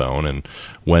to iPhone and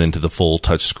went into the full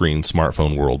touchscreen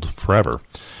smartphone world forever.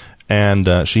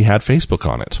 And she had Facebook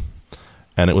on it.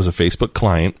 And it was a Facebook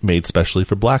client made specially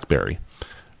for BlackBerry.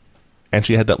 And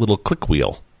she had that little click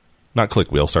wheel. Not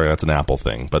click wheel, sorry, that's an Apple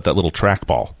thing, but that little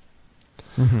trackball.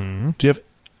 Mm-hmm. Do you have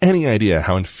any idea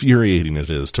how infuriating it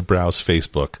is to browse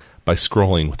Facebook by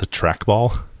scrolling with a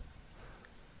trackball?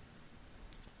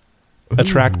 A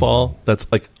trackball that's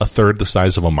like a third the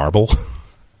size of a marble.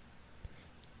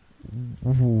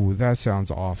 Ooh, that sounds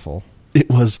awful. It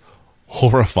was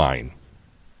horrifying.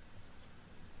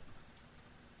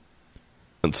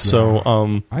 And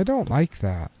so, I don't like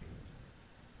that.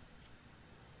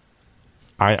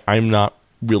 I'm not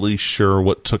really sure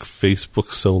what took Facebook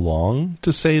so long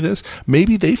to say this.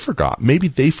 Maybe they forgot. Maybe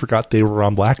they forgot they were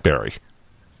on BlackBerry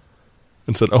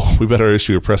and said, "Oh, we better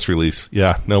issue a press release."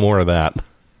 Yeah, no more of that.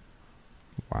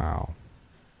 Wow.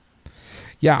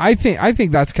 Yeah, I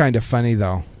think that's kind of funny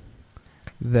though,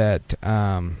 that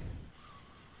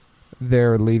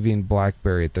they're leaving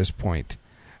BlackBerry at this point.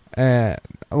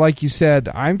 Like you said,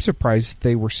 I'm surprised that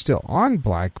they were still on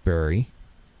BlackBerry,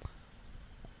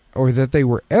 or that they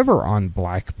were ever on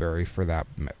BlackBerry for that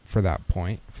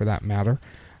matter.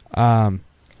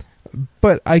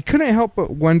 But I couldn't help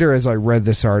but wonder as I read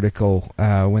this article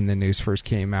when the news first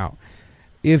came out,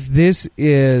 if this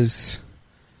is,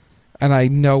 and I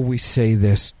know we say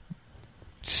this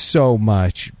so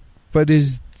much, but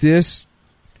is this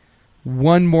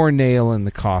one more nail in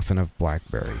the coffin of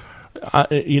BlackBerry?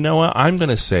 You know what? I'm going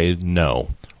to say no.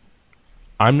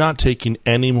 I'm not taking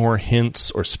any more hints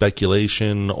or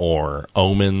speculation or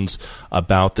omens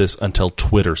about this until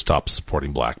Twitter stops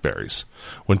supporting BlackBerries.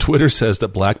 When Twitter says that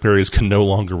BlackBerries can no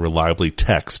longer reliably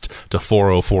text to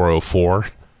 40404.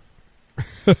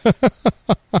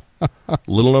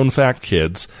 Little known fact,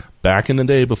 kids, back in the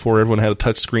day before everyone had a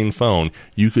touchscreen phone,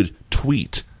 you could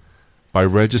tweet by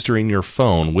registering your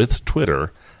phone with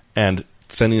Twitter and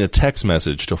sending a text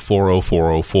message to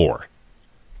 40404.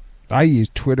 I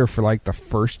used Twitter for like the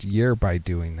first year by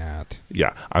doing that.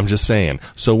 Yeah, I'm just saying.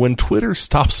 So when Twitter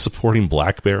stops supporting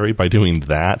BlackBerry by doing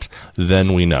that,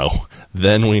 then we know.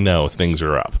 Then we know things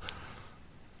are up.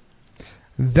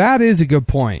 That is a good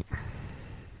point.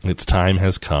 Its time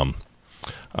has come.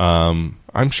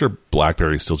 I'm sure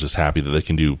BlackBerry's still just happy that they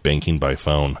can do banking by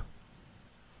phone.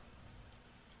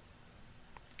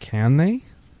 Can they?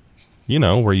 You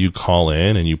know, where you call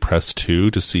in and you press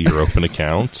 2 to see your open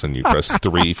accounts and you press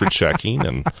 3 for checking.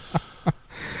 And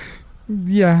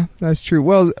yeah, that's true.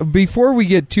 Well, before we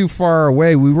get too far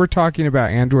away, we were talking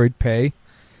about Android Pay.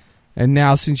 And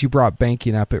now, since you brought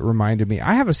banking up, it reminded me,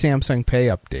 I have a Samsung Pay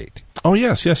update. Oh,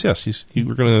 yes. You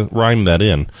were going to rhyme that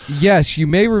in. Yes, you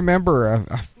may remember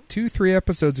 2-3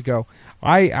 episodes ago,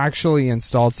 I actually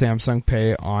installed Samsung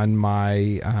Pay on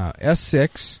my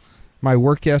S6, my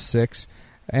work S6,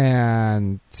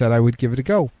 and said I would give it a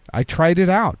go. I tried it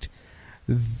out.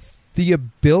 The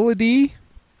ability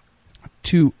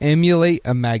to emulate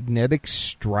a magnetic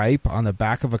stripe on the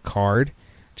back of a card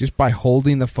just by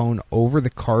holding the phone over the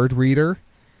card reader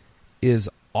is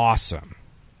awesome.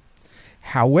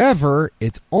 However,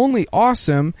 it's only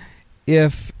awesome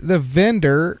if the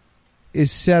vendor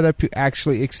is set up to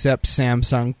actually accept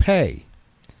Samsung Pay.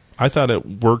 I thought it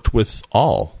worked with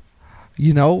all.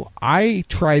 You know, I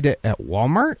tried it at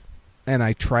Walmart, and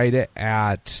I tried it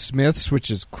at Smith's,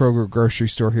 which is Kroger grocery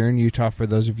store here in Utah, for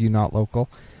those of you not local.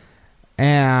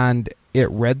 And it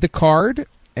read the card,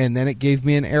 and then it gave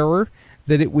me an error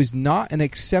that it was not an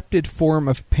accepted form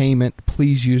of payment.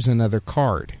 Please use another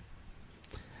card.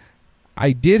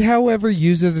 I did, however,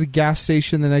 use it at a gas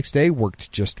station the next day.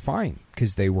 Worked just fine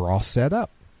because they were all set up.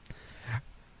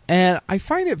 And I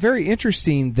find it very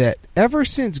interesting that ever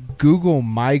since Google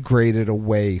migrated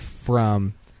away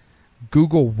from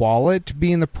Google Wallet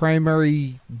being the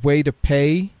primary way to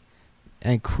pay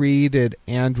and created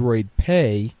Android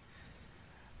Pay,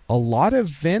 a lot of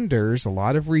vendors, a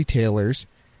lot of retailers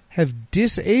have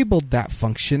disabled that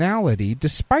functionality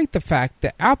despite the fact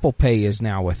that Apple Pay is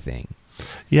now a thing.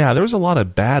 Yeah, there was a lot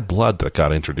of bad blood that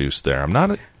got introduced there.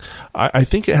 I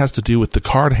think it has to do with the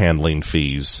card handling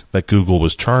fees that Google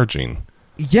was charging.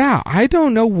 Yeah, I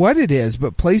don't know what it is,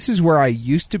 but places where I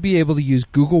used to be able to use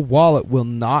Google Wallet will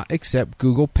not accept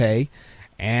Google Pay,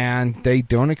 and they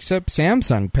don't accept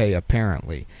Samsung Pay,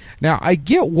 apparently. Now, I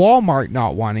get Walmart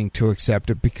not wanting to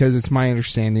accept it because it's my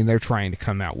understanding they're trying to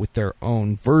come out with their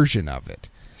own version of it.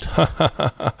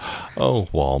 Oh,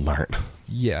 Walmart.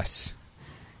 Yes.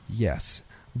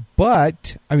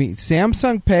 But, I mean,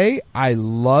 Samsung Pay, I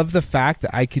love the fact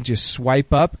that I can just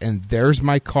swipe up and there's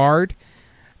my card.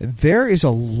 There is a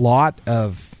lot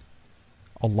of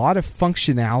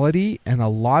functionality and a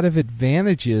lot of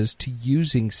advantages to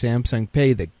using Samsung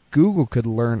Pay that Google could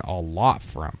learn a lot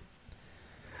from.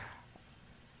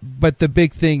 But the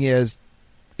big thing is,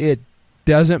 it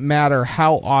doesn't matter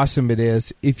how awesome it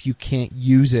is if you can't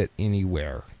use it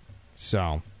anywhere.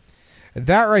 So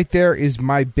that right there is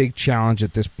my big challenge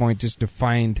at this point, just to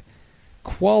find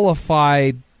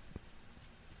qualified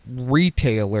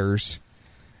retailers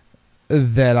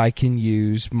that I can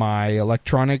use my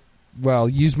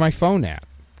use my phone at.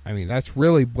 I mean, that's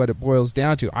really what it boils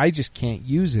down to. I just can't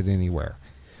use it anywhere,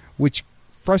 which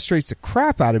frustrates the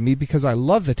crap out of me because I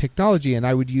love the technology and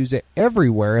I would use it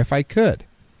everywhere if I could.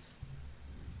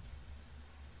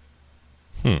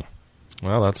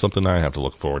 Well, that's something I have to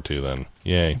look forward to then.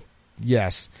 Yay.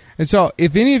 Yes. And so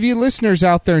if any of you listeners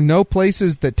out there know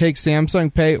places that take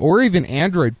Samsung Pay or even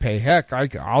Android Pay, heck,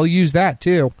 I'll use that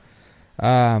too.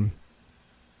 Let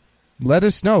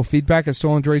us know.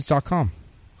 Feedback@stolendroids.com.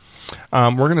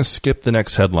 We're going to skip the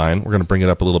next headline. We're going to bring it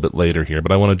up a little bit later here,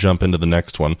 but I want to jump into the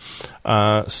next one.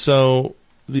 So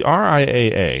the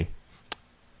RIAA,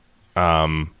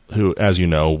 who, as you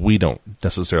know, we don't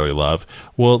necessarily love,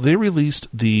 well, they released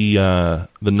the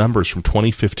numbers from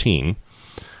 2015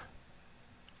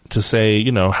 to say,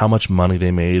 how much money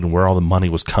they made and where all the money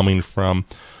was coming from.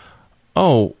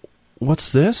 Oh,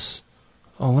 what's this?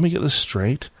 Oh, let me get this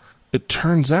straight. It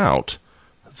turns out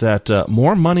that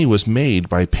more money was made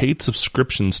by paid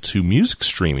subscriptions to music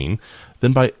streaming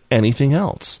than by anything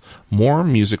else. More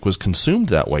music was consumed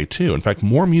that way, too. In fact,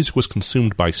 more music was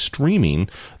consumed by streaming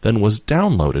than was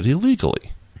downloaded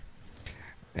illegally.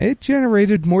 It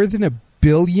generated more than $1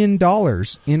 billion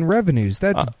in revenues.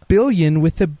 That's billion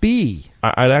with a B.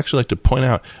 I'd actually like to point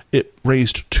out it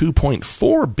raised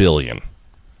 $2.4 billion.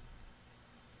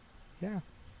 Yeah.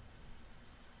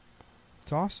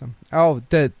 It's awesome. Oh,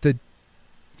 the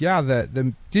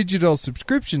digital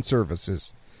subscription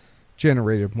services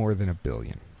generated more than $1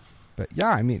 billion. But yeah,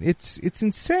 I mean, it's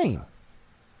insane.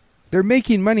 They're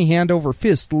making money hand over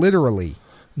fist, literally.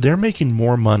 They're making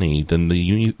more money than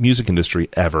the music industry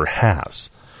ever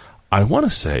has. I want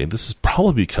to say this is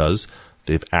probably because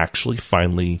they've actually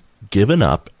finally given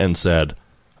up and said,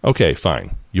 okay,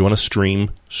 fine. You want to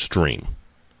stream? Stream.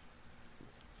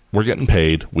 We're getting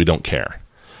paid. We don't care.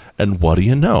 And what do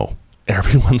you know?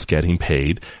 Everyone's getting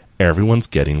paid. Everyone's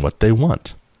getting what they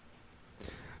want.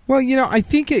 Well, I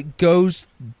think it goes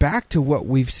back to what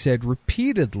we've said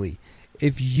repeatedly.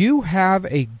 If you have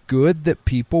a good that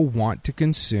people want to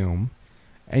consume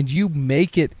and you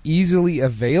make it easily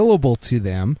available to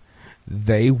them,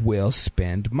 they will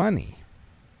spend money.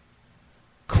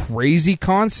 Crazy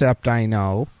concept, I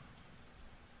know.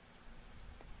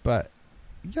 But,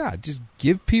 yeah, just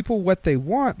give people what they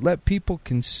want. Let people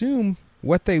consume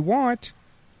what they want,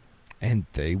 and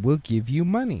they will give you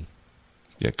money.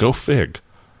 Yeah, go fig.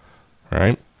 All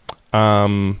right?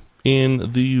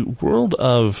 In the world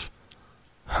of...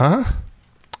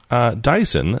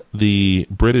 Dyson, the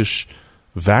British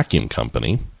vacuum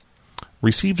company,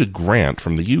 received a grant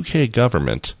from the UK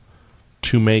government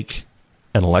to make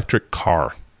an electric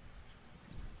car.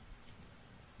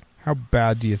 How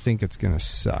bad do you think it's going to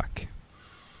suck?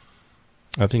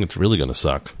 I think it's really going to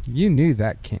suck. You knew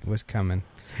that was coming.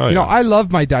 Oh, yeah. I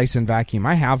love my Dyson vacuum.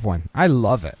 I have one. I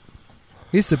love it.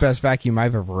 It's the best vacuum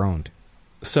I've ever owned.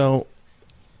 So,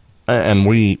 and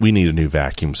we need a new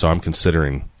vacuum, so I'm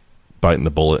considering biting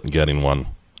the bullet and getting one.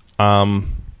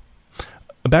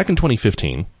 Back in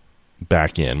 2015,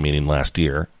 meaning last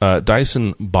year,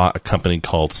 Dyson bought a company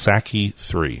called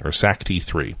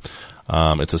SACTI3.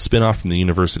 It's a spinoff from the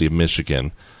University of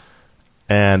Michigan,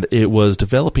 And it was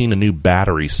developing a new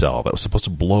battery cell that was supposed to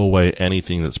blow away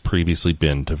anything that's previously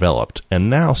been developed. And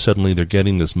now suddenly they're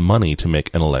getting this money to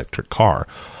make an electric car.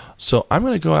 So I'm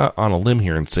going to go out on a limb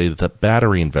here and say that the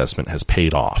battery investment has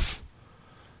paid off.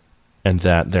 And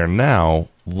that they're now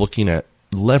looking at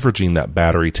leveraging that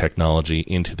battery technology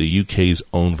into the UK's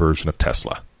own version of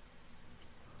Tesla.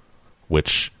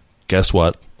 Which, guess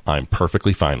what? I'm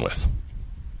perfectly fine with.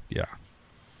 Yeah.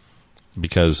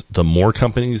 Because the more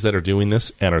companies that are doing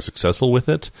this and are successful with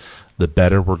it, the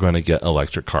better we're going to get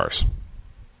electric cars.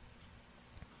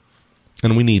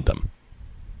 And we need them.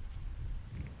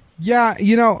 Yeah,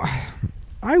 you know,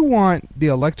 I want the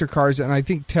electric cars, and I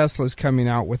think Tesla's coming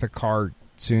out with a car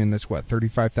soon that's, what,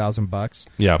 $35,000?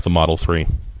 Yeah, the Model 3.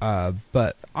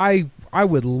 But I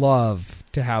would love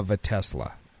to have a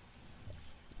Tesla.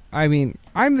 I mean,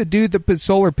 I'm the dude that puts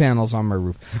solar panels on my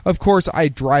roof. Of course, I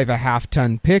drive a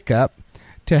half-ton pickup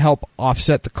to help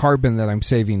offset the carbon that I'm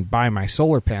saving by my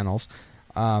solar panels.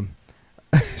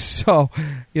 So,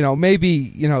 you know, maybe,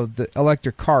 you know, the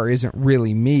electric car isn't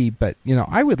really me, but, you know,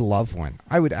 I would love one.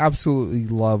 I would absolutely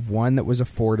love one that was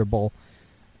affordable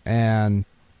and,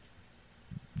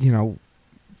 you know,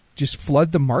 just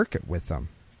flood the market with them.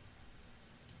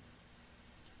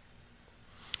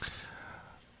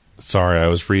 Sorry, I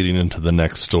was reading into the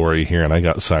next story here, and I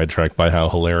got sidetracked by how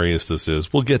hilarious this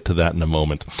is. We'll get to that in a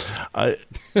moment.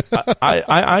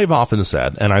 I've often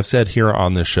said, and I've said here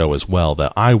on this show as well,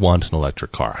 that I want an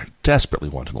electric car. I desperately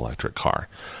want an electric car.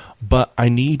 But I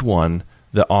need one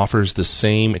that offers the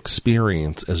same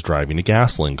experience as driving a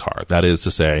gasoline car. That is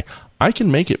to say, I can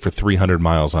make it for 300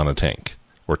 miles on a tank,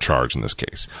 or charge in this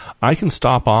case. I can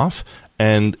stop off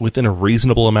and within a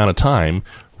reasonable amount of time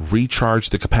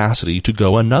recharge the capacity to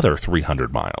go another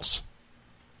 300 miles.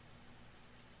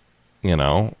 You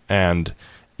know, and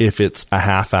if it's a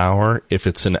half hour, if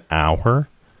it's an hour,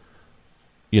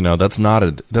 you know, that's not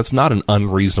an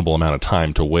unreasonable amount of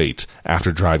time to wait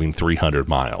after driving 300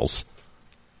 miles.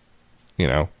 You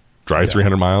know, drive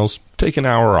 300 miles, take an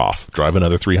hour off, drive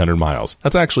another 300 miles.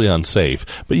 That's actually unsafe,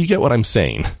 but you get what I'm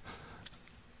saying.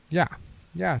 Yeah.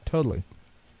 Yeah, totally.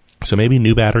 So maybe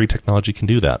new battery technology can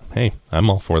do that. Hey, I'm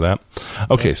all for that.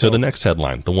 Okay, so the next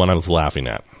headline, the one I was laughing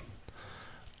at.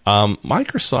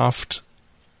 Microsoft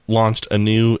launched a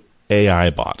new AI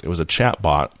bot. It was a chat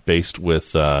bot based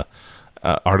with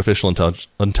artificial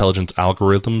intelligence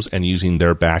algorithms and using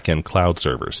their back-end cloud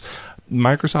servers.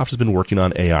 Microsoft has been working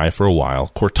on AI for a while.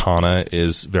 Cortana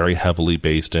is very heavily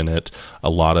based in it. A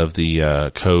lot of the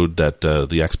code that the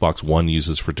Xbox One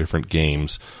uses for different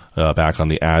games back on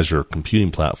the Azure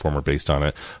computing platform are based on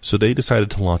it. So they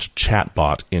decided to launch a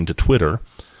chatbot into Twitter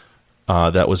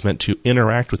that was meant to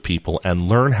interact with people and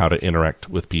learn how to interact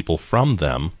with people from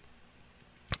them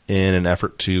in an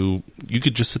effort to, you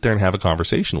could just sit there and have a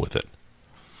conversation with it.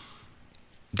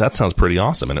 That sounds pretty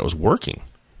awesome, and it was working.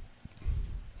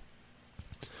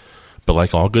 But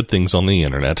like all good things on the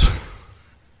internet,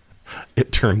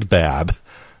 it turned bad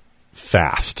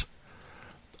fast.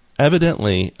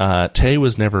 Evidently, Tay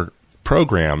was never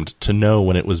programmed to know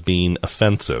when it was being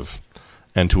offensive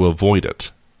and to avoid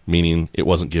it, meaning it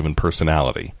wasn't given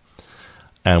personality.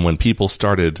 And when people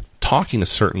started talking a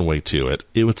certain way to it,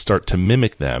 it would start to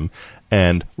mimic them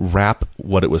and wrap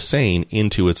what it was saying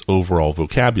into its overall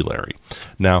vocabulary.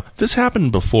 Now, this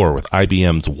happened before with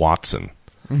IBM's Watson.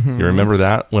 Mm-hmm. You remember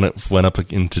that when it went up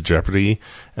into Jeopardy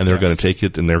and they were going to take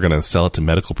it and they were going to sell it to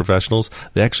medical professionals?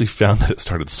 They actually found that it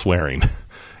started swearing.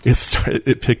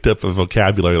 It picked up a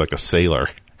vocabulary like a sailor,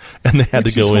 and they had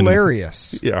to go in.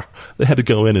 Hilarious. Yeah, they had to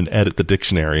go in and edit the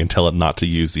dictionary and tell it not to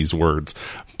use these words.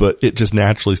 But it just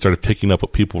naturally started picking up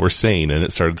what people were saying, and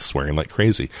it started swearing like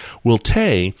crazy. Well,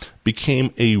 Tay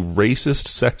became a racist,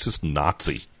 sexist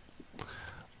Nazi.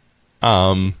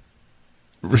 Some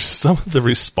of the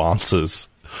responses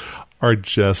are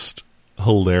just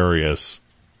hilarious.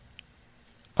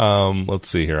 Let's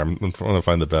see here. I'm trying to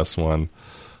find the best one.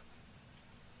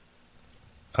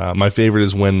 My favorite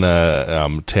is when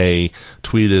Tay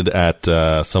tweeted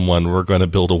at someone, "We're going to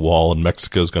build a wall and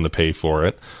Mexico's going to pay for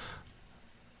it."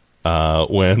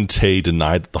 When Tay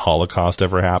denied that the Holocaust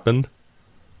ever happened.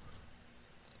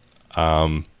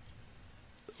 When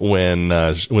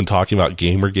talking about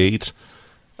Gamergate,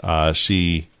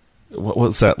 what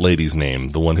was that lady's name?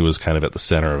 The one who was kind of at the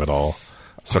center of it all.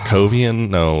 Sarkovian?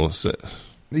 No.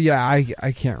 Yeah,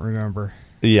 I can't remember.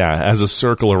 Yeah, has a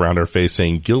circle around her face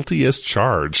saying, "Guilty as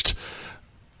charged."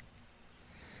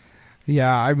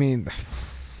 Yeah, I mean...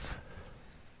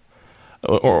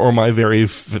 Or my very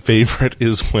favorite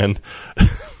is when,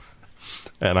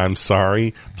 and I'm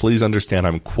sorry, please understand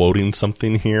I'm quoting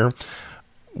something here,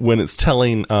 when it's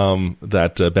telling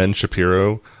that Ben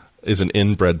Shapiro is an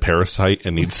inbred parasite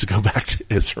and needs to go back to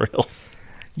Israel.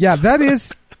 Yeah, that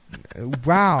is...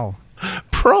 wow.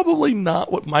 Probably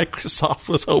not what Microsoft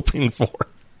was hoping for.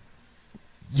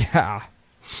 Yeah.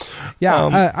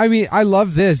 Yeah, I mean, I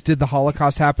love this. Did the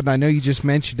Holocaust happen? I know you just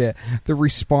mentioned it. The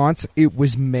response, it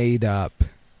was made up.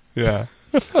 Yeah.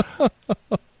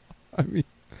 I mean,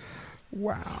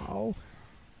 wow.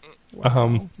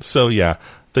 So yeah,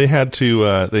 they had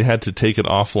to take it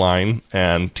offline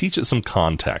and teach it some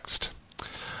context.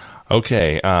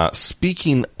 Okay,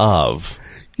 speaking of...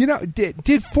 You know, did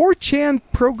 4chan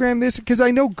program this? Because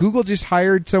I know Google just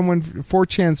hired someone,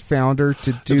 4chan's founder,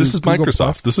 to do. This is Google Microsoft.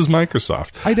 Plus. This is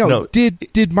Microsoft. I know. No, Did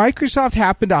Microsoft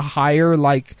happen to hire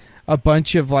like a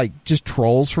bunch of like just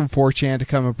trolls from 4chan to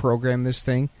come and program this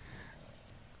thing?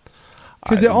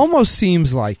 Because it almost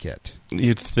seems like it.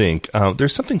 You'd think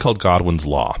there's something called Godwin's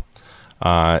Law.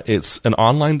 It's an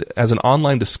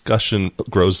online discussion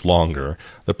grows longer,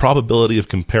 the probability of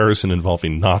comparison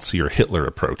involving Nazi or Hitler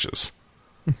approaches.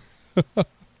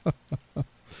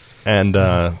 And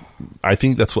I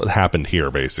think that's what happened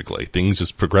here, basically. Things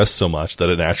just progressed so much that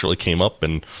it naturally came up,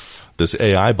 and this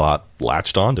AI bot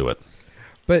latched onto it.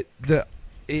 But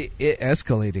it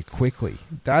escalated quickly.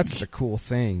 That's the cool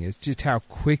thing, is just how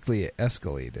quickly it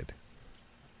escalated.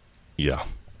 Yeah.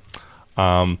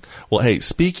 Well, hey,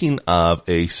 speaking of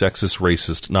a sexist,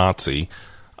 racist Nazi,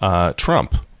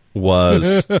 Trump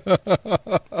was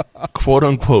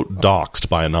quote-unquote doxxed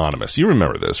by Anonymous. You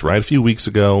remember this, right? A few weeks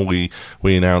ago, we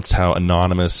announced how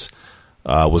Anonymous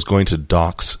was going to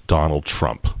dox Donald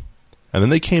Trump. And then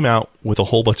they came out with a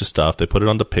whole bunch of stuff. They put it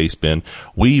onto Pastebin.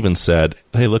 We even said,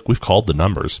 hey, look, we've called the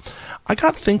numbers. I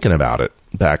got thinking about it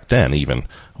back then, even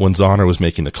when Zahner was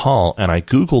making the call, and I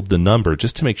Googled the number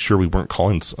just to make sure we weren't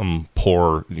calling some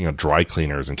poor, dry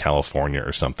cleaners in California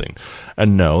or something.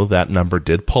 And no, that number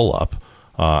did pull up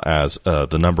as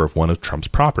the number of one of Trump's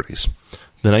properties.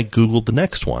 Then I Googled the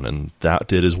next one, and that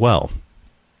did as well.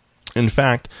 In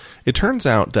fact, it turns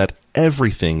out that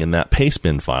everything in that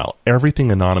Pastebin file,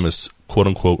 everything Anonymous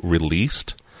quote-unquote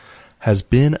released, has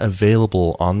been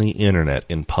available on the internet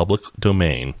in public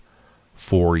domain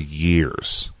for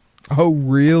years. Oh,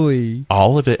 really?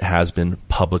 All of it has been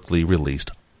publicly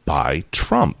released by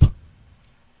Trump.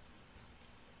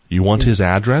 You want his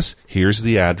address? Here's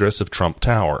the address of Trump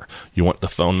Tower. You want the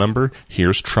phone number?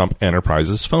 Here's Trump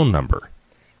Enterprises' phone number.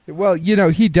 Well,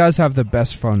 he does have the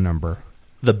best phone number.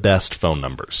 The best phone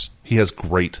numbers. He has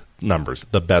great numbers,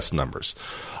 the best numbers.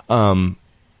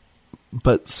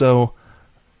 But so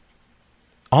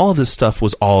all of this stuff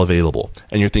was all available.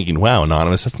 And you're thinking, wow,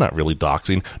 Anonymous, that's not really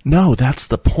doxing. No, that's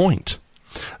the point.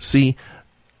 See,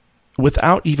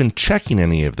 without even checking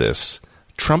any of this,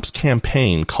 Trump's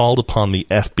campaign called upon the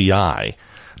FBI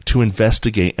to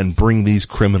investigate and bring these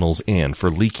criminals in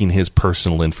for leaking his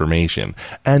personal information.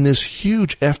 And this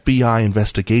huge FBI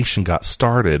investigation got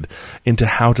started into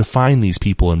how to find these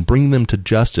people and bring them to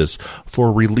justice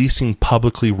for releasing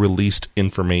publicly released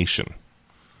information.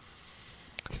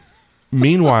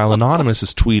 Meanwhile, Anonymous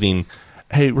is tweeting,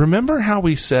 hey, remember how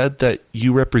we said that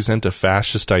you represent a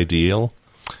fascist ideal?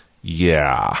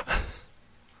 Yeah.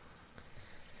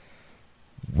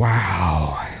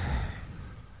 Wow.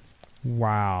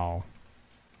 Wow.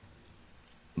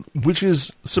 Which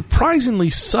is surprisingly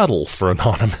subtle for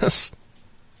Anonymous.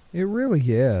 It really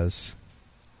is.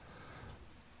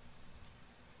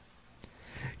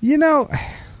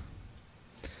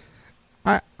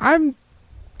 I'm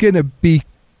going to be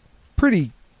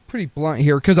pretty blunt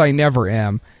here, because I never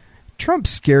am. Trump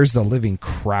scares the living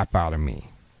crap out of me.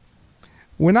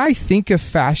 When I think of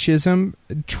fascism,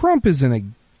 Trump is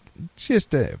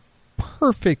just a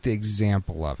perfect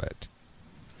example of it.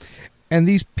 And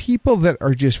these people that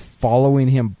are just following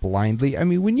him blindly. I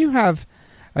mean, when you have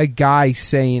a guy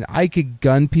saying, I could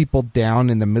gun people down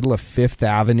in the middle of Fifth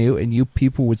Avenue and you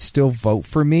people would still vote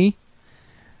for me,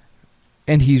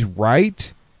 and he's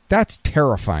right, that's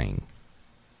terrifying.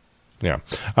 Yeah.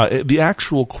 The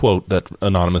actual quote that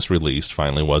Anonymous released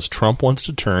finally was, Trump wants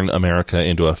to turn America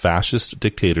into a fascist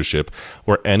dictatorship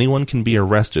where anyone can be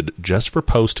arrested just for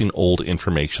posting old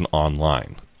information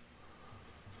online.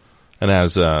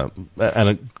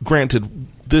 And granted,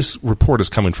 this report is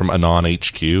coming from Anon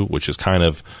HQ, which is kind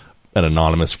of an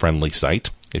anonymous-friendly site,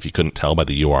 if you couldn't tell by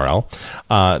the URL.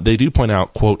 They do point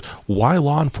out, quote, why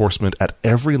law enforcement at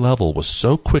every level was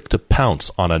so quick to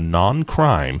pounce on a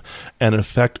non-crime and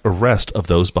effect arrest of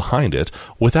those behind it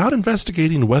without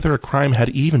investigating whether a crime had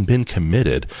even been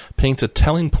committed paints a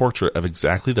telling portrait of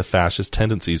exactly the fascist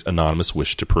tendencies Anonymous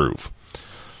wished to prove.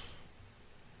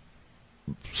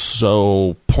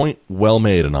 So Point well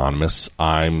made, Anonymous.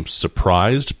 I'm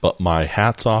surprised, but my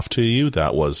hat's off to you.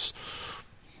 That was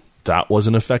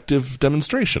an effective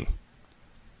demonstration.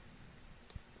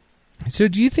 So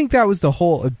do you think that was the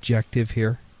whole objective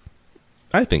here?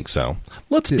 I think so.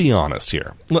 Let's be honest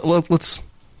here. Let's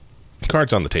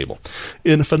cards on the table.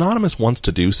 If Anonymous wants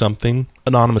to do something,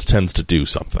 Anonymous tends to do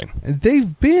something.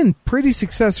 They've been pretty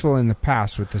successful in the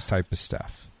past with this type of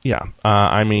stuff. Yeah.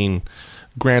 I mean,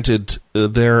 granted,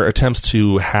 their attempts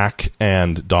to hack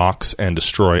and dox and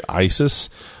destroy ISIS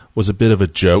was a bit of a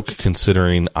joke,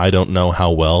 considering I don't know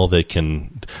how well they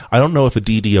can... I don't know if a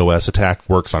DDoS attack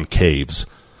works on caves.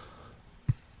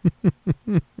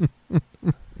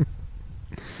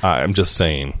 I'm just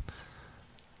saying.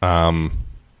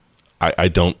 I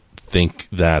don't think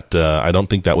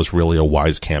that was really a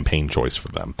wise campaign choice for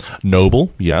them.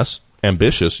 Noble, yes.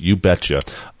 Ambitious, you betcha.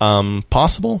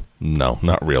 Possible? No,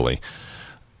 not really.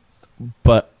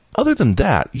 But other than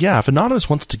that, yeah, if Anonymous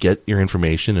wants to get your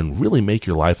information and really make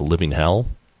your life a living hell,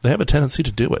 they have a tendency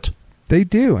to do it. They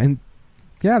do, and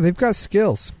yeah, they've got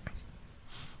skills.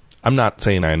 I'm not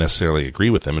saying I necessarily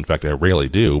agree with them. In fact, I rarely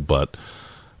do, but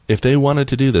if they wanted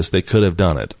to do this, they could have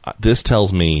done it. This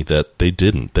tells me that they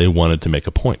didn't. They wanted to make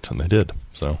a point, and they did.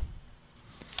 So,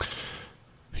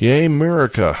 yay,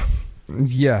 America.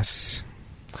 Yes.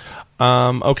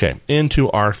 Okay, into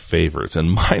our favorites.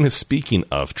 And mine is, speaking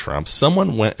of Trump,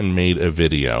 someone went and made a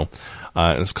video.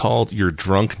 It's called Your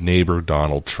Drunk Neighbor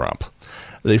Donald Trump.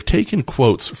 They've taken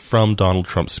quotes from Donald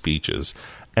Trump's speeches,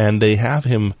 and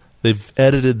they've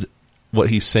edited what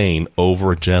he's saying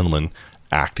over a gentleman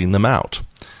acting them out.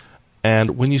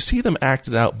 And when you see them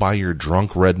acted out by your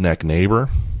drunk redneck neighbor,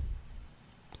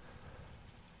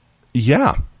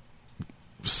 yeah,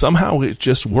 somehow it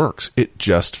just works. It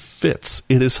just fits.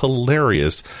 It is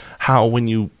hilarious how when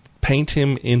you paint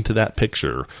him into that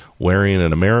picture wearing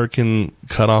an American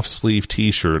cut-off sleeve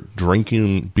T-shirt,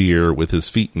 drinking beer with his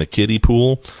feet in a kiddie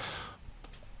pool,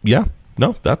 yeah,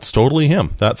 no, that's totally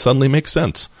him. That suddenly makes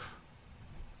sense.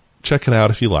 Check it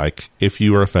out if you like. If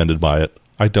you are offended by it,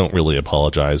 I don't really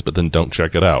apologize, but then don't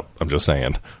check it out. I'm just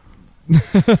saying.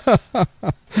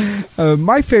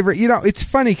 My favorite, it's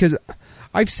funny because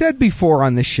I've said before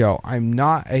on this show, I'm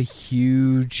not a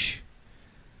huge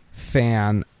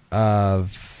fan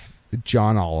of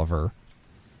John Oliver,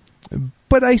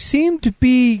 but I seem to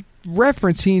be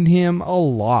referencing him a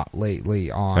lot lately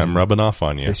on I'm rubbing off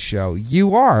on you. This show.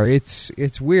 You are. It's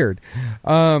weird.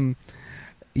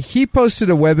 He posted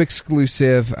a web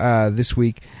exclusive this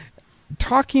week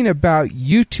talking about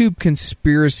YouTube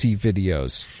conspiracy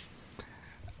videos.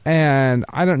 And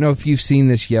I don't know if you've seen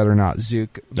this yet or not,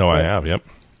 Zook. No, I have, yep.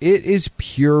 It is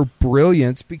pure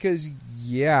brilliance because,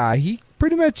 yeah, he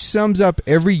pretty much sums up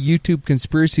every YouTube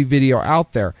conspiracy video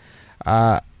out there.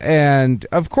 And,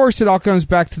 of course, it all comes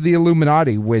back to the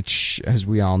Illuminati, which, as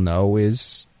we all know,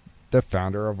 is the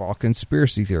founder of all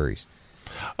conspiracy theories.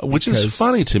 Which is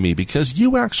funny to me because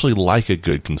you actually like a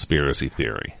good conspiracy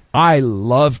theory. I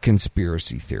love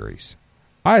conspiracy theories.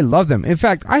 I love them. In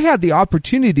fact, I had the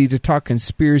opportunity to talk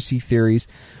conspiracy theories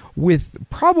with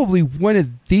probably one of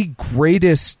the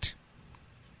greatest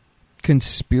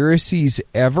conspiracies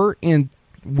ever in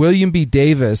William B.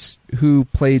 Davis, who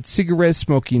played cigarette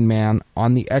smoking man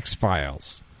on the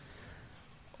X-Files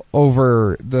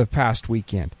over the past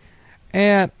weekend.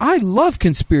 And I love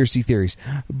conspiracy theories,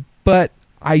 but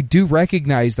I do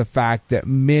recognize the fact that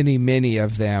many, many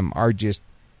of them are just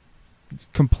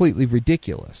completely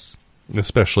ridiculous.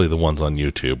 Especially the ones on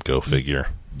YouTube, go figure.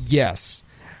 Yes.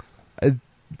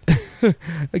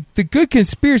 The good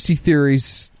conspiracy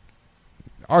theories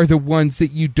are the ones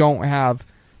that you don't have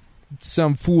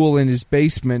some fool in his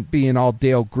basement being all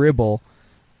Dale Gribble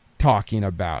talking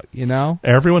about, you know?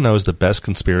 Everyone knows the best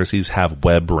conspiracies have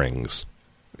web rings.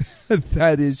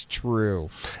 That is true.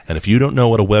 And if you don't know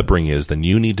what a web ring is, then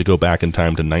you need to go back in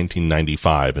time to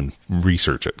 1995 and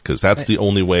research it, because that's the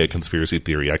only way a conspiracy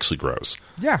theory actually grows.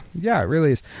 Yeah, it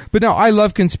really is. But no, I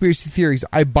love conspiracy theories.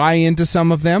 I buy into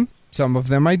some of them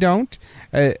I don't.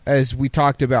 As we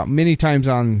talked about many times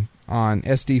on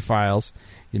SD Files,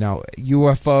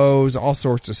 UFOs, all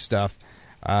sorts of stuff.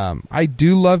 I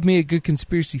do love me a good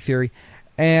conspiracy theory.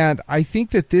 And I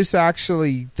think that this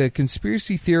actually, the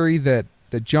conspiracy theory that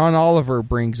John Oliver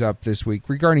brings up this week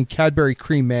regarding Cadbury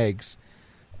cream eggs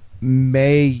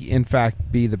may, in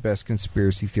fact, be the best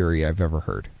conspiracy theory I've ever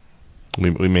heard.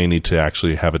 We may need to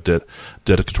actually have a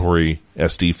dedicatory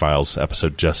SD Files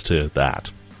episode just to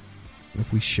that.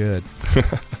 We should.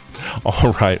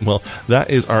 All right. Well, that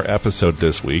is our episode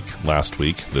this week. Last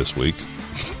week. This week.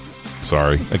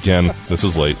 Sorry. Again, this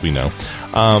is late. We know.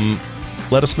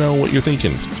 let us know what you're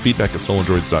thinking. Feedback at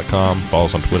stolendroids.com. Follow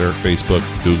us on Twitter, Facebook,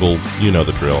 Google. You know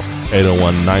the drill.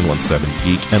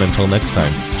 801-917-GEEK. And until next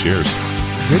time, cheers.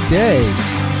 Good day.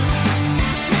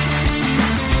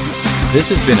 This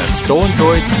has been a Stolen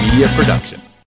Droids Media Production.